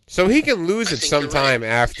 So he can lose it sometime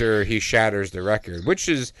after he shatters the record, which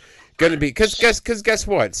is going to be... Because guess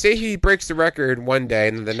what? Say he breaks the record one day,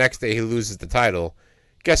 and then the next day he loses the title.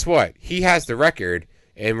 Guess what? He has the record,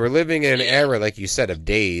 and we're living in an era, like you said, of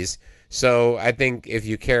days. So I think if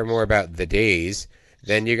you care more about the days,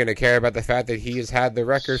 then you're going to care about the fact that he has had the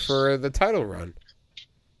record for the title run.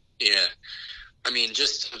 Yeah.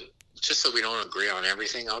 Just so we don't agree on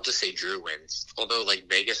everything, I'll just say Drew wins. Although,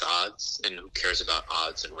 Vegas odds, and who cares about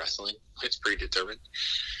odds in wrestling? It's predetermined.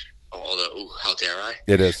 Although, how dare I?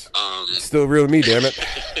 It is. It's still real to me, damn it.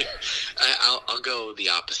 I'll go the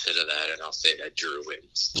opposite of that, and I'll say that Drew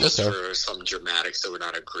wins. Just for some dramatics, so we're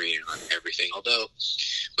not agreeing on everything. Although,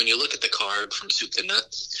 when you look at the card from soup to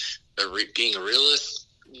nuts, being a realist,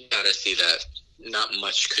 you gotta see that not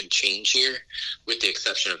much could change here, with the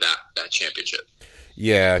exception of that championship.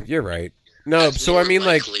 Yeah, you're right. No, That's so more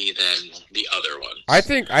likely than the other one. I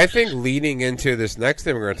think leading into this next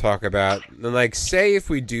thing we're going to talk about, and say if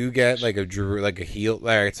we do get a Drew, a heel,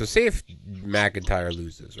 so say if McIntyre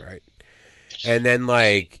loses, right, and then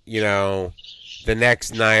the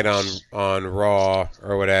next night on Raw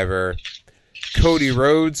or whatever, Cody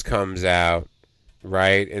Rhodes comes out,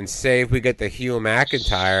 right, and say if we get the heel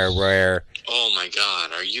McIntyre where, oh my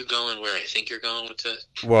God, are you going where I think you're going with this?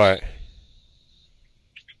 What?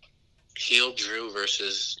 Heel Drew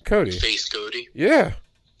versus Cody. Face Cody? Yeah.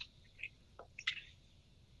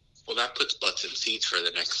 Well, that puts butts in seats for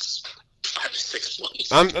the next 5 to 6 months.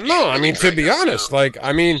 To be honest,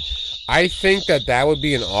 I think that would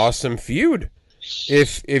be an awesome feud.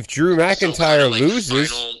 If Drew McIntyre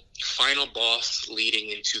loses... Final boss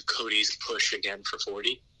leading into Cody's push again for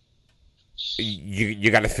 40.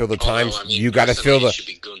 You got to fill the time. You got to fill the... Should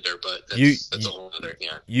be Gunther, but that's a whole other...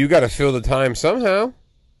 Yeah. You got to fill the time somehow.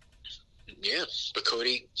 Yeah, but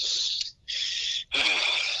Cody... So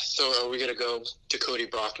are we going to go to Cody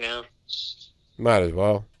Brock now? Might as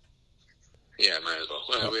well. Yeah, might as well.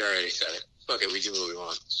 Well, we already said it. Fuck it, we do what we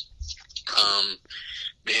want.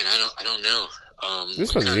 Man, I don't know.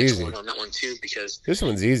 This one's easy. On that one too, because this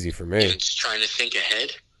one's easy for me. Just trying to think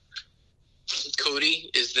ahead. Cody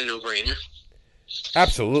is the no-brainer.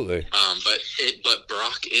 Absolutely. But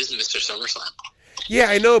Brock is Mr. SummerSlam. Yeah,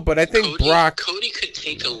 I know, but I think Cody could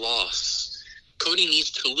take a loss. Cody needs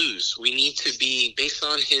to lose. We need to be, based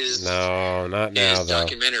on his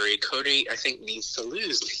documentary, Cody, I think, needs to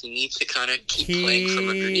lose. He needs to kind of keep playing from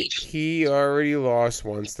underneath. He already lost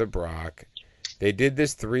once to Brock. They did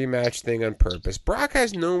this 3-match thing on purpose. Brock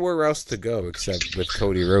has nowhere else to go except with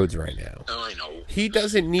Cody Rhodes right now. Oh, I know. He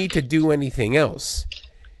doesn't need to do anything else.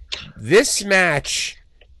 This match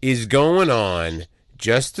is going on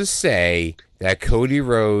just to say that Cody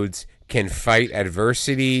Rhodes can fight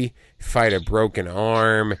adversity, fight a broken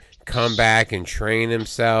arm, come back and train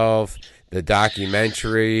himself. The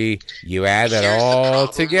documentary, you add that all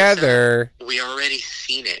together. We already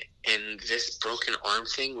seen it. And this broken arm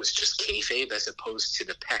thing was just kayfabe as opposed to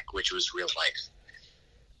the pec, which was real life.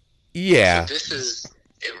 Yeah. So this is,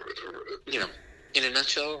 in a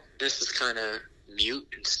nutshell, this is kind of mute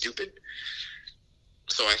and stupid.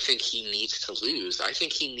 So I think he needs to lose. I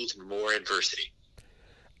think he needs more adversity.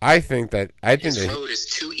 His road is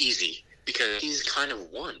too easy because he's kind of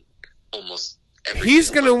won almost every. He's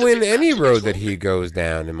going to win any road that he goes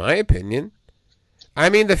down, in my opinion. I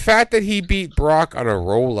mean, the fact that he beat Brock on a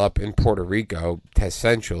roll-up in Puerto Rico,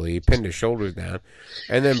 essentially, pinned his shoulders down,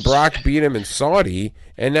 and then Brock beat him in Saudi,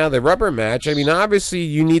 and now the rubber match, I mean, obviously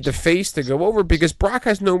you need the face to go over because Brock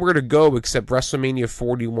has nowhere to go except WrestleMania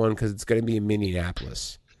 41 because it's going to be in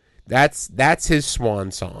Minneapolis. That's his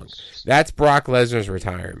swan song. That's Brock Lesnar's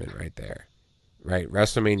retirement right there. Right,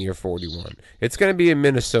 WrestleMania 41. It's going to be in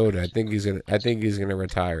Minnesota. I think he's going to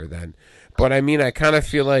retire then. But I mean, I kind of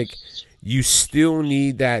feel like you still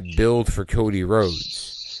need that build for Cody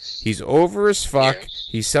Rhodes. He's over as fuck. Yeah.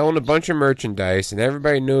 He's selling a bunch of merchandise, and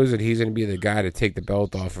everybody knows that he's going to be the guy to take the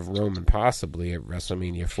belt off of Roman possibly at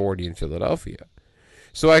WrestleMania 40 in Philadelphia.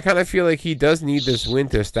 So I kind of feel like he does need this win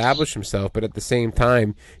to establish himself, but at the same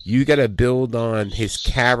time, you got to build on his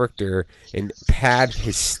character and pad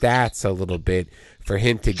his stats a little bit for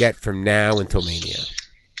him to get from now until Mania.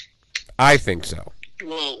 I think so.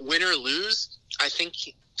 Well, win or lose, I think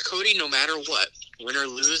Cody, no matter what, win or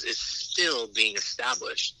lose, is still being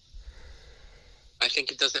established. I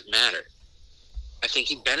think it doesn't matter. I think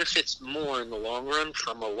he benefits more in the long run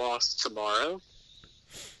from a loss tomorrow,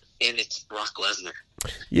 and it's Brock Lesnar.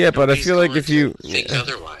 Yeah, but I feel like if you think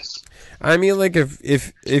otherwise. I mean, like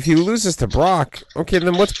if he loses to Brock, okay,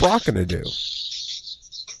 then what's Brock gonna do?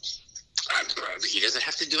 He doesn't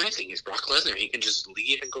have to do anything. He's Brock Lesnar. He can just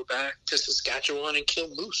leave and go back to Saskatchewan and kill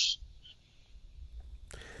Moose.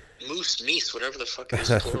 Meese, whatever the fuck it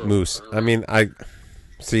is. Moose. I mean, I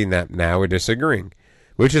see that now we're disagreeing,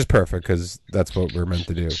 which is perfect because that's what we're meant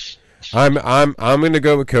to do. I'm going to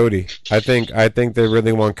go with Cody. I think they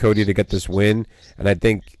really want Cody to get this win, and I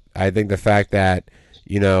think the fact that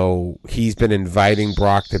he's been inviting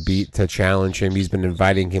Brock to challenge him. He's been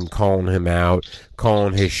inviting him, calling him out,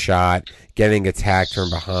 calling his shot, getting attacked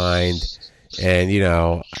from behind. And,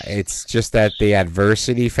 it's just that the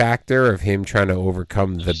adversity factor of him trying to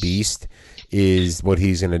overcome the beast is what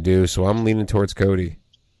he's going to do. So I'm leaning towards Cody.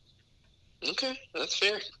 Okay, that's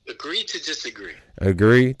fair. Agree to disagree.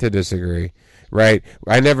 Agree to disagree. Right.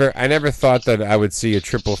 I never thought that I would see a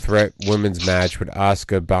triple threat women's match with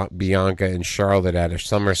Asuka, Bianca, and Charlotte at a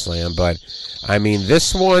SummerSlam. But, I mean,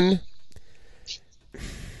 this one...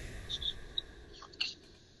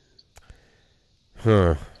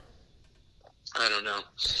 I don't know.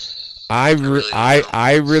 I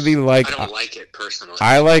really like... I don't like it, personally.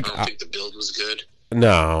 I don't think the build was good.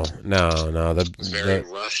 No. It's very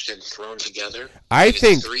rushed and thrown together. I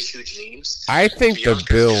think three huge names. I think the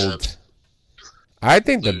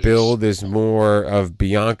build is more of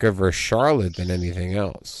Bianca versus Charlotte than anything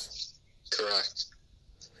else. Correct.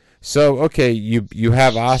 So okay, you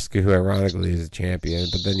have Asuka, who ironically is a champion,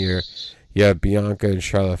 but then you have Bianca and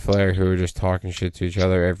Charlotte Flair, who are just talking shit to each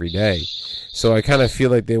other every day. So I kind of feel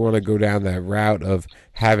like they want to go down that route of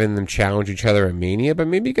having them challenge each other at Mania, but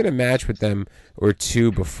maybe get a match with them or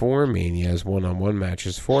two before Mania as one-on-one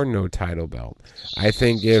matches for no title belt. I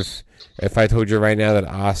think if I told you right now that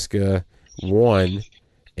Asuka won,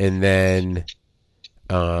 and then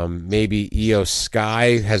maybe Io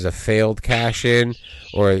Sky has a failed cash-in,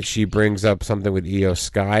 or she brings up something with Io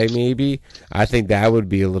Sky, maybe, I think that would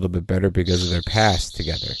be a little bit better because of their past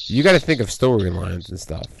together. You got to think of storylines and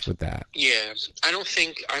stuff with that. Yeah, I don't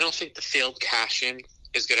think the failed cash-in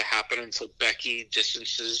is going to happen until Bailey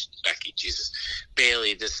distances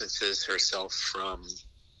herself from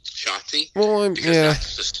Shotzi. Well,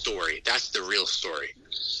 that's the story. That's the real story.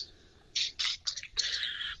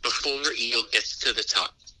 Before Io gets to the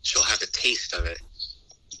top, she'll have a taste of it,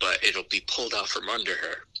 but it'll be pulled out from under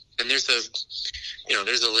her. And there's You know,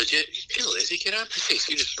 there's a legit, hey, Lizzie, get out of my face.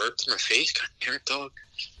 You just burped in my face. God damn it, dog.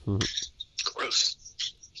 Gross.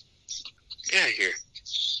 Get out of here.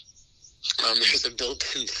 There's a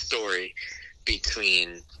built-in story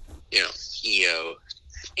between, Io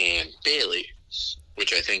and Bailey,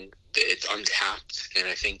 which I think it's untapped, and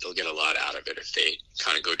I think they'll get a lot out of it if they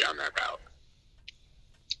kind of go down that route.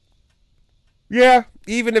 Yeah,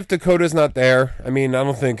 even if Dakota's not there, I mean, I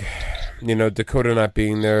don't think, Dakota not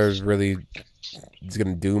being there is really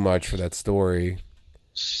going to do much for that story.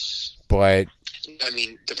 But I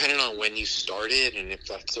mean, depending on when you started and if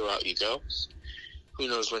that's the route you go, who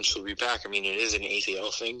knows when she'll be back. I mean, it is an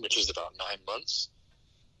ACL thing, which is about 9 months.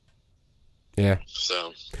 Yeah.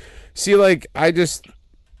 So. See, like, I just...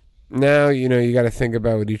 Now, you got to think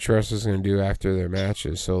about what each wrestler's going to do after their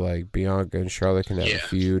matches. So, like, Bianca and Charlotte can have a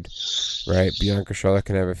feud, right? Bianca, Charlotte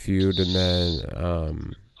can have a feud, and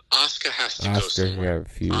then... Asuka has to go somewhere. Have a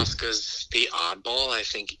feud. Asuka's the oddball, I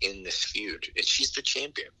think, in this feud. And she's the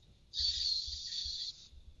champion.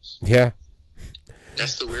 Yeah.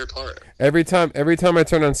 That's the weird part. Every time I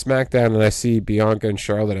turn on SmackDown and I see Bianca and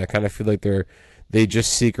Charlotte, I kind of feel like they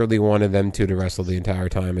just secretly wanted them two to wrestle the entire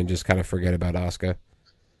time and just kind of forget about Asuka.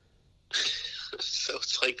 So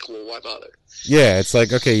it's like, well, why bother? Yeah, it's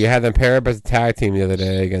like, okay, you had them pair up as a tag team the other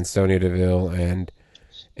day against Sonya Deville and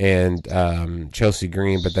Chelsea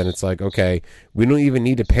Green, but then it's like, okay, we don't even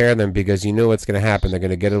need to pair them because you know what's going to happen. They're going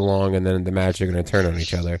to get along, and then the match they're going to turn on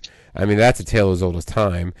each other. I mean, that's a tale as old as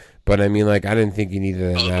time, but I mean, like, I didn't think you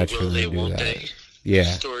needed a match for them to do that. Yeah.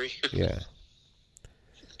 Story. Yeah.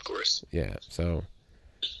 Of course. Yeah, so...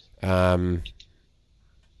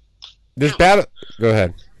 this battle... Go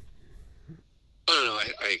ahead. Oh, no,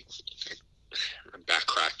 I'm back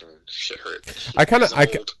cracked and shit hurt.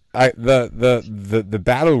 The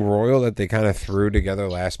battle royal that they kind of threw together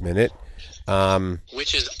last minute,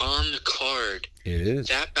 which is on the card. It is.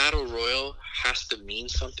 That battle royal has to mean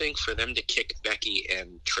something for them to kick Becky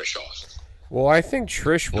and Trish off. Well, I think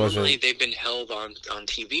Trish wasn't. Normally, they've been held on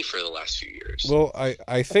TV for the last few years. Well,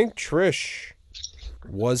 I think Trish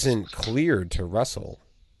wasn't cleared to wrestle.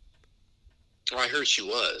 Well, I heard she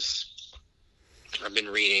was. I've been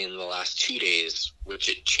reading the last 2 days, which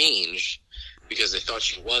it changed because they thought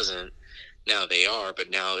she wasn't. Now they are,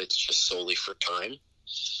 but now it's just solely for time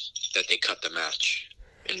that they cut the match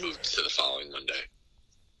and moved to the following Monday.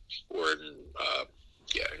 Or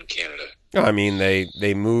in Canada. I mean,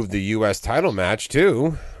 they moved the U.S. title match,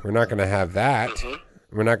 too. We're not going to have that.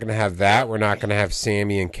 Mm-hmm. We're not going to have that. We're not going to have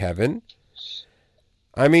Sammy and Kevin.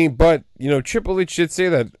 I mean, but, Triple H did say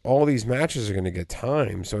that all these matches are going to get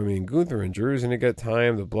time. So, I mean, Gunther and Drew's going to get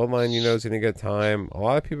time. The Bloodline, is going to get time. A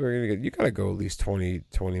lot of people are going to get... You got to go at least 20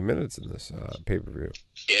 minutes in this pay-per-view.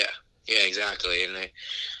 Yeah, exactly. And,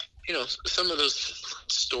 some of those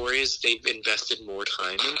stories they've invested more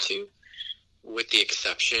time into, with the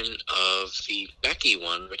exception of the Becky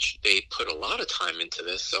one, which they put a lot of time into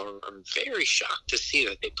this. So I'm very shocked to see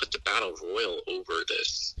that they put the Battle Royal over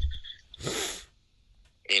this.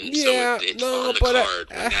 And yeah, so it's no, on the but card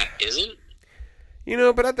when that isn't.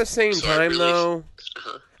 But at the same time, though,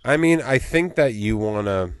 I mean, I think that you want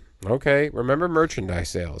to, okay, remember merchandise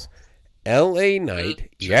sales. LA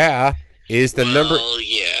Knight, is the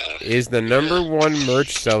number one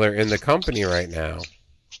merch seller in the company right now.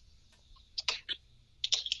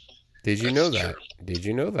 Did you know that? Did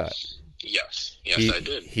you know that? Yes, I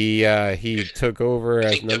did. He took over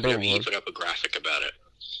as number one. WWE put up a graphic about it.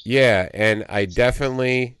 Yeah, and I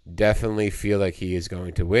definitely feel like he is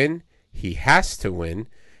going to win. He has to win,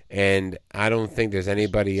 and I don't think there's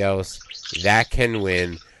anybody else that can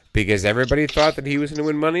win because everybody thought that he was going to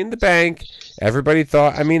win Money in the Bank. Everybody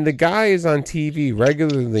thought, I mean, the guy is on TV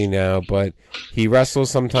regularly now, but he wrestles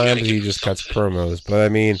sometimes, he just cuts promos. But, I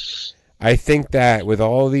mean, I think that with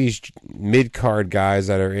all these mid-card guys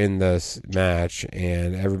that are in this match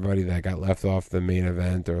and everybody that got left off the main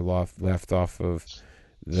event or left off of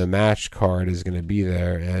the match card is going to be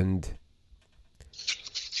there, and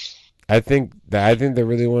I think they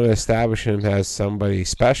really want to establish him as somebody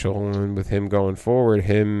special, and with him going forward,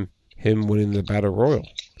 him winning the Battle Royal.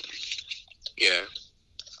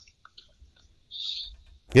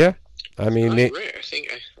 Yeah. I mean, I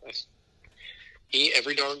think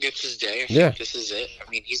every dog gets his day. I think this is it. I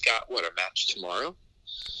mean, he's got a match tomorrow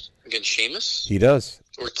against Sheamus. He does.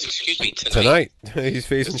 Or excuse me, tonight. He's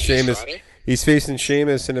facing Sheamus. He's facing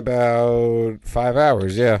Sheamus in about 5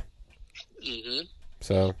 hours. Yeah. Mm-hmm.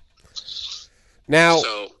 So now.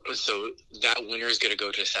 So that winner is going to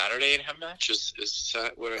go to Saturday and have a match. Is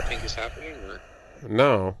that what I think is happening? Or?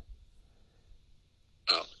 No.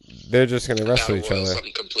 Oh. They're just going to wrestle each other.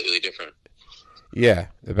 Something completely different. Yeah,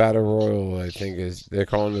 the Battle Royal, I think, they're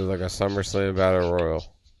calling it like a SummerSlam Battle Royal.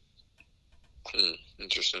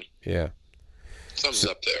 Interesting. Yeah. Something's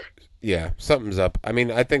up there. Yeah, something's up. I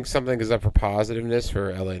mean, I think something is up for positiveness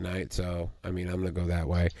for LA Knight, so I mean, I'm gonna go that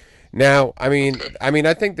way. Now, I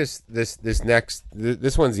think this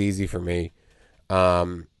one's easy for me.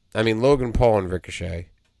 I mean, Logan Paul and Ricochet.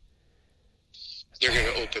 They're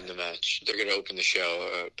gonna open the match. They're gonna open the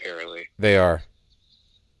show. Apparently, They are.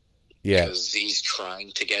 Yeah. Because he's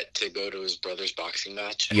trying to get to go to his brother's boxing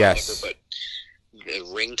match. Yes. However, but the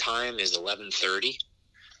ring time is 11:30.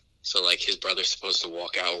 So, like, his brother's supposed to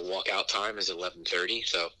walk out. Walk out time is 11:30.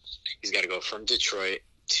 So, he's got to go from Detroit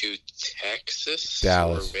to Texas,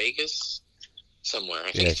 Dallas, or Vegas, somewhere.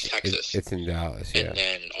 I think it's Texas. It's in Dallas, yeah.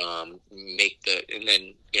 And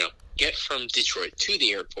then get from Detroit to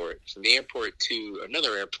the airport, from the airport to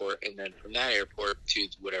another airport, and then from that airport to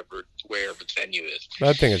wherever the venue is.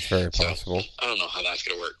 I think it's very possible. I don't know how that's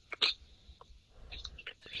going to work.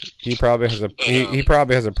 He probably has he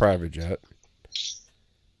probably has a private jet.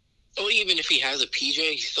 Well, even if he has a PJ,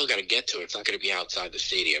 he's still got to get to it. It's not going to be outside the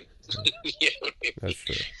stadium. You know what I mean? That's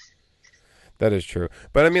true. That is true.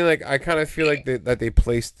 But I mean, like, I kind of feel like that they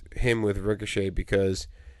placed him with Ricochet because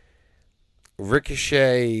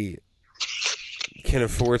Ricochet can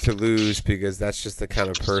afford to lose because that's just the kind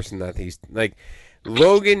of person that he's like.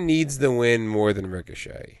 Logan needs the win more than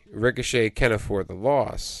Ricochet. Ricochet can afford the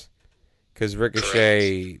loss because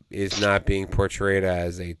Ricochet is not being portrayed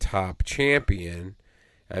as a top champion.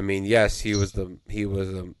 I mean, yes, he was an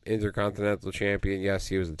Intercontinental champion. Yes,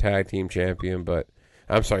 he was a tag team champion, but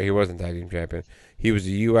I'm sorry, he wasn't tag team champion. He was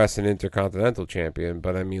a U.S. and Intercontinental champion.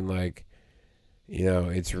 But I mean, like,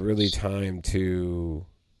 it's really time to,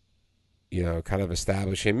 kind of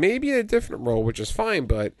establish him maybe in a different role, which is fine.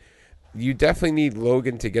 But you definitely need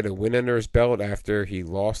Logan to get a win under his belt after he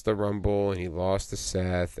lost the Rumble and he lost to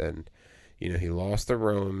Seth and he lost the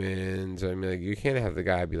Romans. I mean, like, you can't have the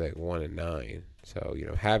guy be like 1-9. So,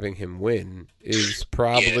 having him win is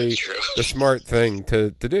probably the smart thing to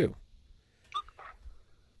do.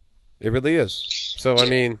 It really is. So, I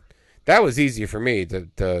mean, that was easy for me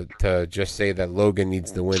to just say that Logan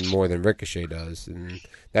needs to win more than Ricochet does, and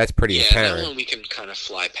that's pretty apparent. Yeah, that one we can kind of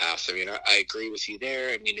fly past. I mean, I agree with you there.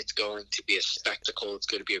 I mean, it's going to be a spectacle. It's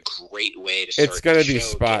going to be a great way to start It's going to be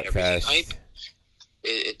spot fest.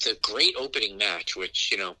 It's a great opening match,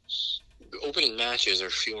 which, opening matches are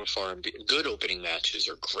few and far in between. Good opening matches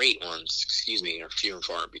or great ones, are few and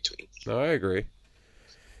far in between. No, I agree.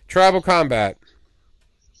 Tribal Combat.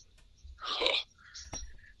 Oh.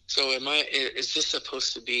 So is this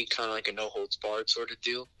supposed to be kind of like a no holds barred sort of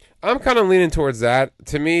deal? I'm kind of leaning towards that.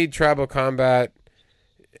 To me, Tribal Combat,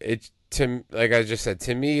 like I just said,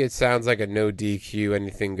 to me it sounds like a no DQ,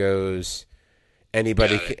 anything goes.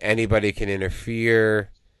 Anybody can interfere.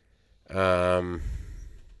 No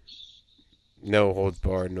holds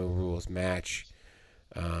barred, no rules match.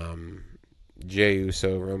 Jey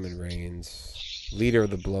Uso, Roman Reigns, leader of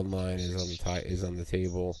the bloodline is on the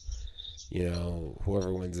table.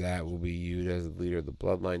 Whoever wins that will be viewed as the leader of the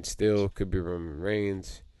bloodline. Still, could be Roman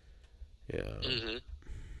Reigns. Mm-hmm.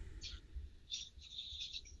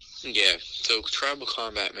 Yeah. So Tribal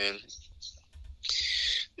Combat, man.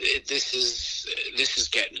 This is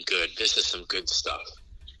getting good. This is some good stuff.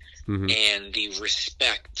 Mm-hmm. And the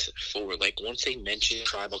respect for, like, once they mentioned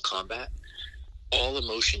Tribal Combat, all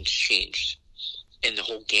emotions changed, and the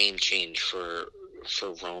whole game changed for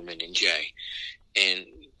Roman and Jey. And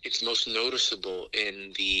it's most noticeable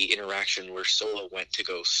in the interaction where Solo went to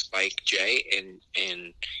go spike Jey,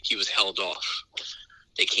 and he was held off.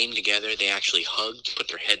 They came together, they actually hugged, put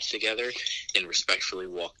their heads together, and respectfully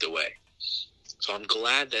walked away. So I'm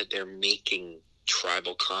glad that they're making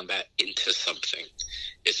Tribal Combat into something.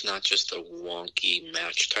 It's not just a wonky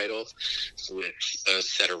match title with a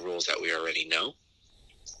set of rules that we already know.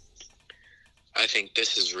 I think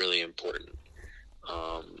this is really important.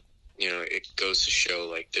 It goes to show,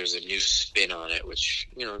 like, there's a new spin on it, which,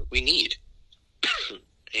 we need.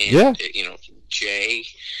 And, Jey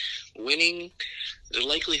winning, the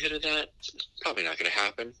likelihood of that, probably not going to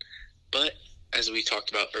happen. But, as we talked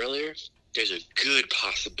about earlier, there's a good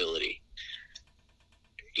possibility.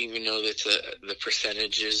 Even though that's the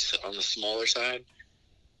percentage is on the smaller side,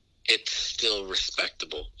 it's still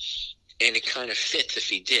respectable. And it kind of fits if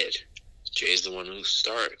he did. Jay's the one who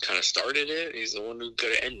started it. He's the one who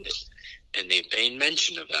could have ended it. And they've made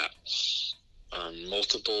mention of that on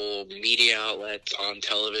multiple media outlets, on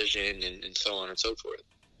television, and so on and so forth.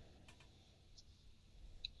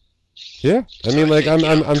 Yeah, I mean, like, I'm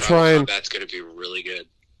trying. That's going to be really good.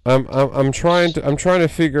 I'm trying to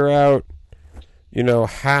figure out,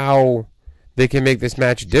 how they can make this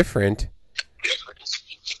match different.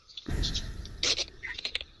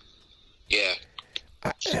 Yeah.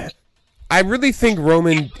 I really think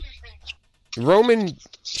Roman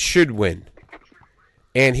should win.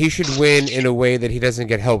 And he should win in a way that he doesn't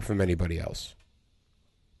get help from anybody else.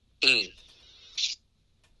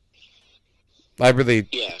 I really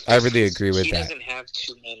agree with that. He doesn't have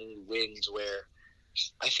too many wins where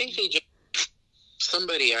I think they just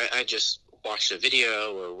somebody I just watched a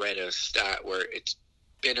video or read a stat where it's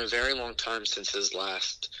been a very long time since his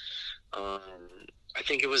last I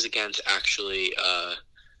think it was against actually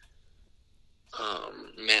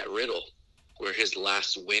Matt Riddle, where his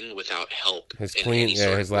last win without help. His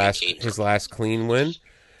last clean win.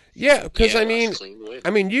 Yeah, because I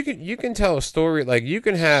mean, you can tell a story like you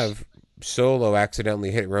can have Solo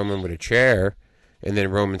accidentally hit Roman with a chair, and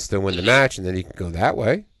then Roman still win the match, and then you can go that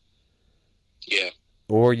way. Yeah.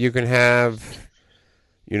 Or you can have,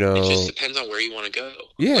 it just depends on where you want to go.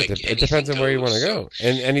 Yeah, like, it depends on where you want to go,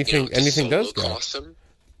 and anything does go. Awesome.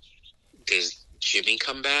 Does Jimmy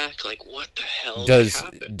come back? Like, what the hell? Does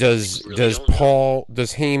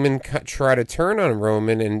Heyman try to turn on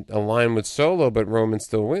Roman and align with Solo, but Roman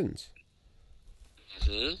still wins?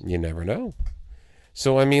 Mm-hmm. You never know.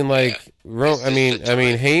 So I mean, like,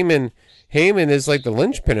 Heyman is like the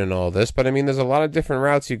linchpin in all this, but I mean, there's a lot of different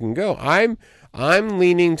routes you can go. I'm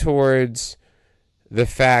leaning towards the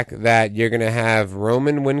fact that you're gonna have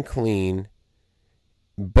Roman win clean,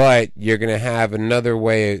 but you're going to have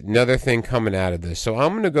another thing coming out of this. So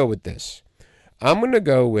I'm going to go with this. I'm going to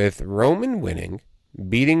go with Roman winning,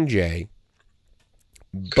 beating Jay,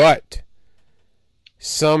 but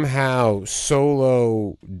somehow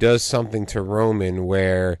Solo does something to Roman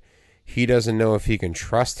where he doesn't know if he can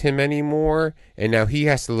trust him anymore, and now he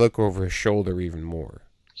has to look over his shoulder even more.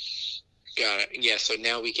 Got it. Yeah, so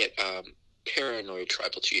now we get paranoid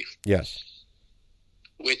Tribal Chief. Yes.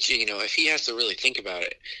 Which, if he has to really think about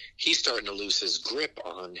it, he's starting to lose his grip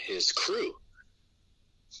on his crew.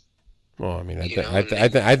 Well, I mean,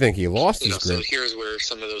 I think he lost his grip. So here's where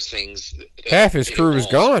some of those things... half his crew is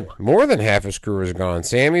gone. More than half his crew is gone.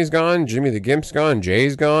 Sammy's gone. Jimmy the Gimp's gone.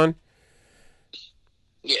 Jay's gone.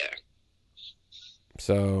 Yeah.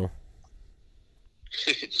 So...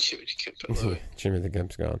 Jimmy the Gimp. Jimmy the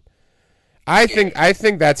Gimp's gone. I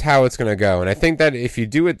think that's how it's going to go, and I think that if you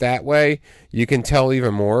do it that way, you can tell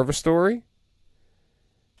even more of a story.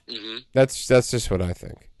 Mm-hmm. That's just what I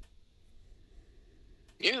think.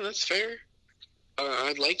 Yeah, that's fair.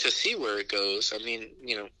 I'd like to see where it goes. I mean,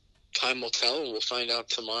 time will tell, and we'll find out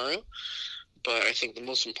tomorrow. But I think the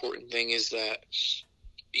most important thing is that,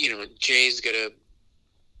 Jay's going to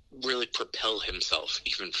really propel himself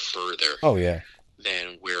even further. Oh, yeah.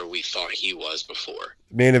 Than where we thought he was before.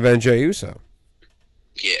 Main event Jey Uso.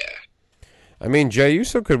 Yeah. I mean, Jey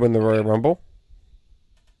Uso could win the Royal Rumble.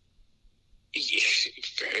 Yeah,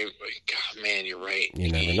 God, man, you're right.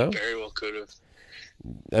 You never know. Very well could have.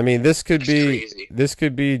 I mean, this could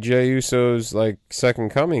be Jey Uso's like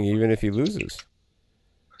second coming, even if he loses.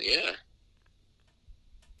 Yeah.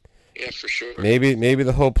 Yeah, for sure. Maybe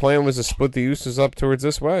the whole plan was to split the Usos up towards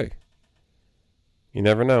this way. You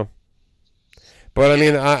never know. But I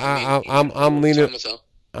mean, I'm leaning.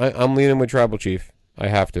 I'm leaning with Tribal Chief. I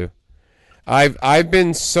have to. I've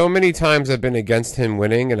been so many times I've been against him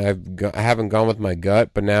winning, and I haven't gone with my gut.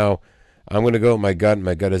 But now I'm going to go with my gut, and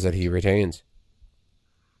my gut is that he retains.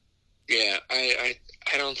 Yeah, I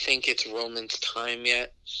don't think it's Roman's time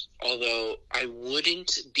yet. Although I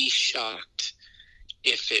wouldn't be shocked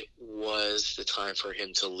if it was the time for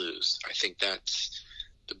him to lose. I think that's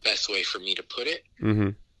the best way for me to put it. Mm-hmm.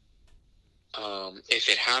 If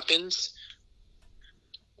it happens,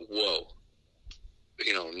 whoa.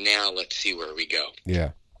 Now let's see where we go.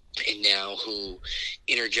 Yeah. And now who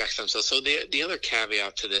interjects themselves. So the other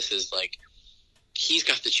caveat to this is, like, he's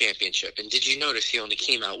got the championship. And did you notice he only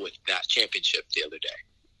came out with that championship the other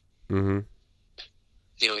day? Mm-hmm.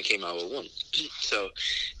 He only came out with one. So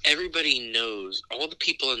everybody knows, all the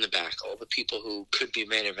people in the back, all the people who could be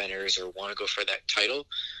main eventers or want to go for that title,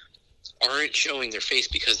 aren't showing their face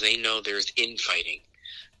because they know there's infighting.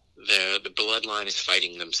 The bloodline is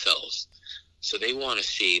fighting themselves. So they want to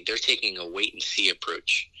see, they're taking a wait-and-see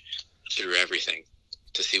approach through everything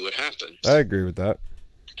to see what happens. I agree with that.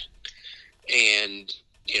 And,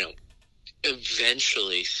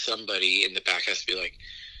 eventually somebody in the back has to be like,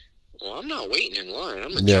 well, I'm not waiting in line.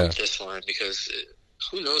 I'm going to jump this line because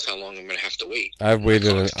who knows how long I'm going to have to wait. I've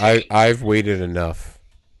waited enough.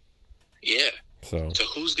 Yeah. So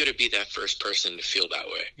who's going to be that first person to feel that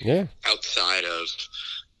way? Yeah. Outside of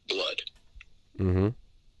blood. Mm-hmm.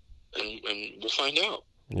 And we'll find out.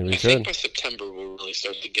 Yeah, we I could. think by September we'll really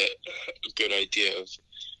start to get a good idea of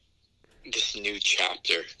this new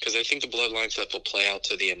chapter, because I think the Bloodline stuff will play out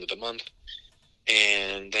to the end of the month,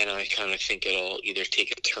 and then I kind of think it'll either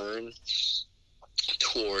take a turn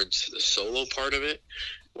towards the solo part of it,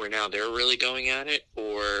 where now they're really going at it,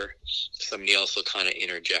 or somebody else will kind of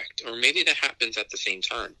interject, or maybe that happens at the same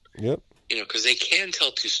time. Yep. You know, because they can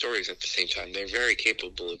tell two stories at the same time. They're very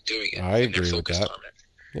capable of doing it. I agree with that.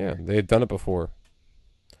 Yeah, they've done it before.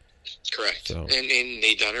 Correct. So. And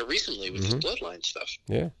they've done it recently with the Bloodline stuff.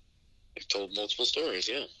 Yeah. They've told multiple stories,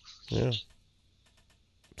 yeah. Yeah.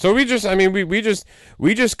 So we just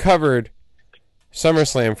covered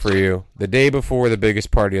SummerSlam for you the day before the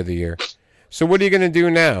biggest party of the year. So what are you going to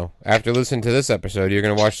do now? After listening to this episode, you're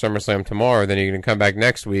going to watch SummerSlam tomorrow, then you're going to come back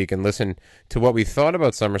next week and listen to what we thought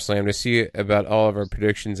about SummerSlam, to see about all of our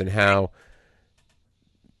predictions and how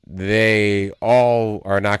they all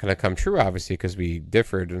are not going to come true, obviously, because we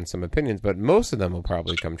differed in some opinions, but most of them will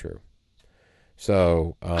probably come true.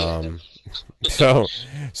 So, we'll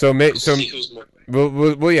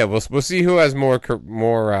see who has more.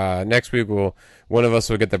 Next week, one of us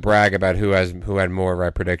will get to brag about who had more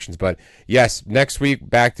right predictions. But yes, next week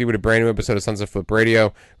back to you with a brand new episode of Sons of Flip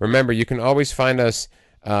Radio. Remember, you can always find us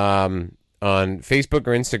on Facebook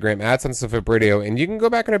or Instagram at Sons of Flip Radio, and you can go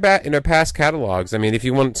back in our past catalogs. I mean, if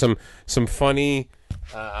you want some funny.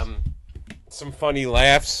 Some funny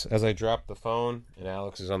laughs as I drop the phone, and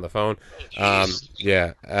Alex is on the phone.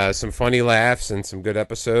 Some funny laughs and some good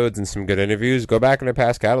episodes and some good interviews. Go back in the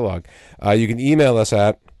past catalog. You can email us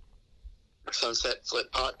at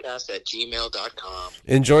sunsetflippodcast@gmail.com.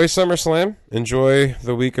 Enjoy SummerSlam. Enjoy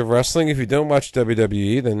the week of wrestling. If you don't watch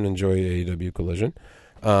WWE, then enjoy AEW Collision.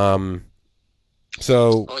 Oh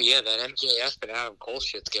yeah, that MJF and Adam Cole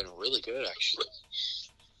shit's getting really good, actually.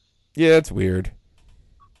 Yeah, it's weird.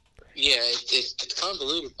 Yeah, it's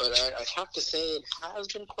convoluted, but I have to say it has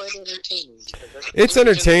been quite entertaining. It's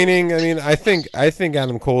entertaining. I mean, I think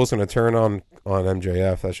Adam Cole's going to turn on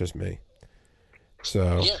MJF. That's just me.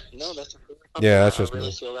 So that's just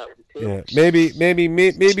me. Feel that way too. Yeah, maybe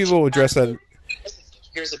we'll address that.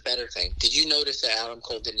 Here's a better thing. Did you notice that Adam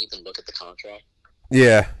Cole didn't even look at the contract?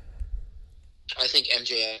 Yeah. I think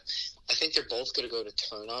they're both going to go to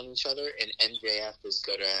turn on each other, and MJF is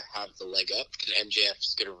going to have the leg up, and MJF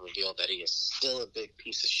is going to reveal that he is still a big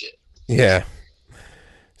piece of shit. Yeah.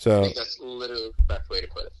 So I think that's literally the best way to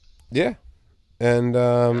put it. Yeah. And,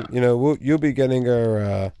 you'll be getting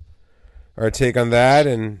our take on that,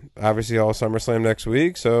 and obviously all SummerSlam next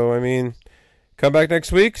week. So, I mean, come back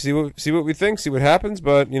next week, see what we think, see what happens,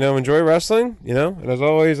 but, enjoy wrestling, and as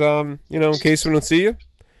always, in case we don't see you.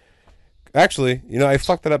 Actually, I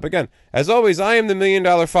fucked it up again. As always, I am the $1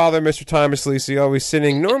 Million Father, Mr. Thomas Lisi, always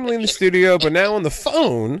sitting normally in the studio, but now on the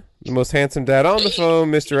phone, the most handsome dad on the phone,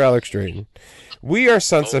 Mr. Alex Drayton. We are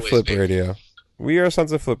Sunset Flip Radio. We are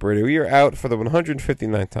Sunset Flip Radio. We are out for the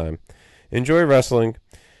 159th time. Enjoy wrestling.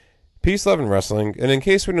 Peace, love, and wrestling. And in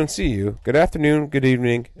case we don't see you, good afternoon, good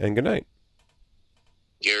evening, and good night.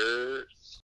 You're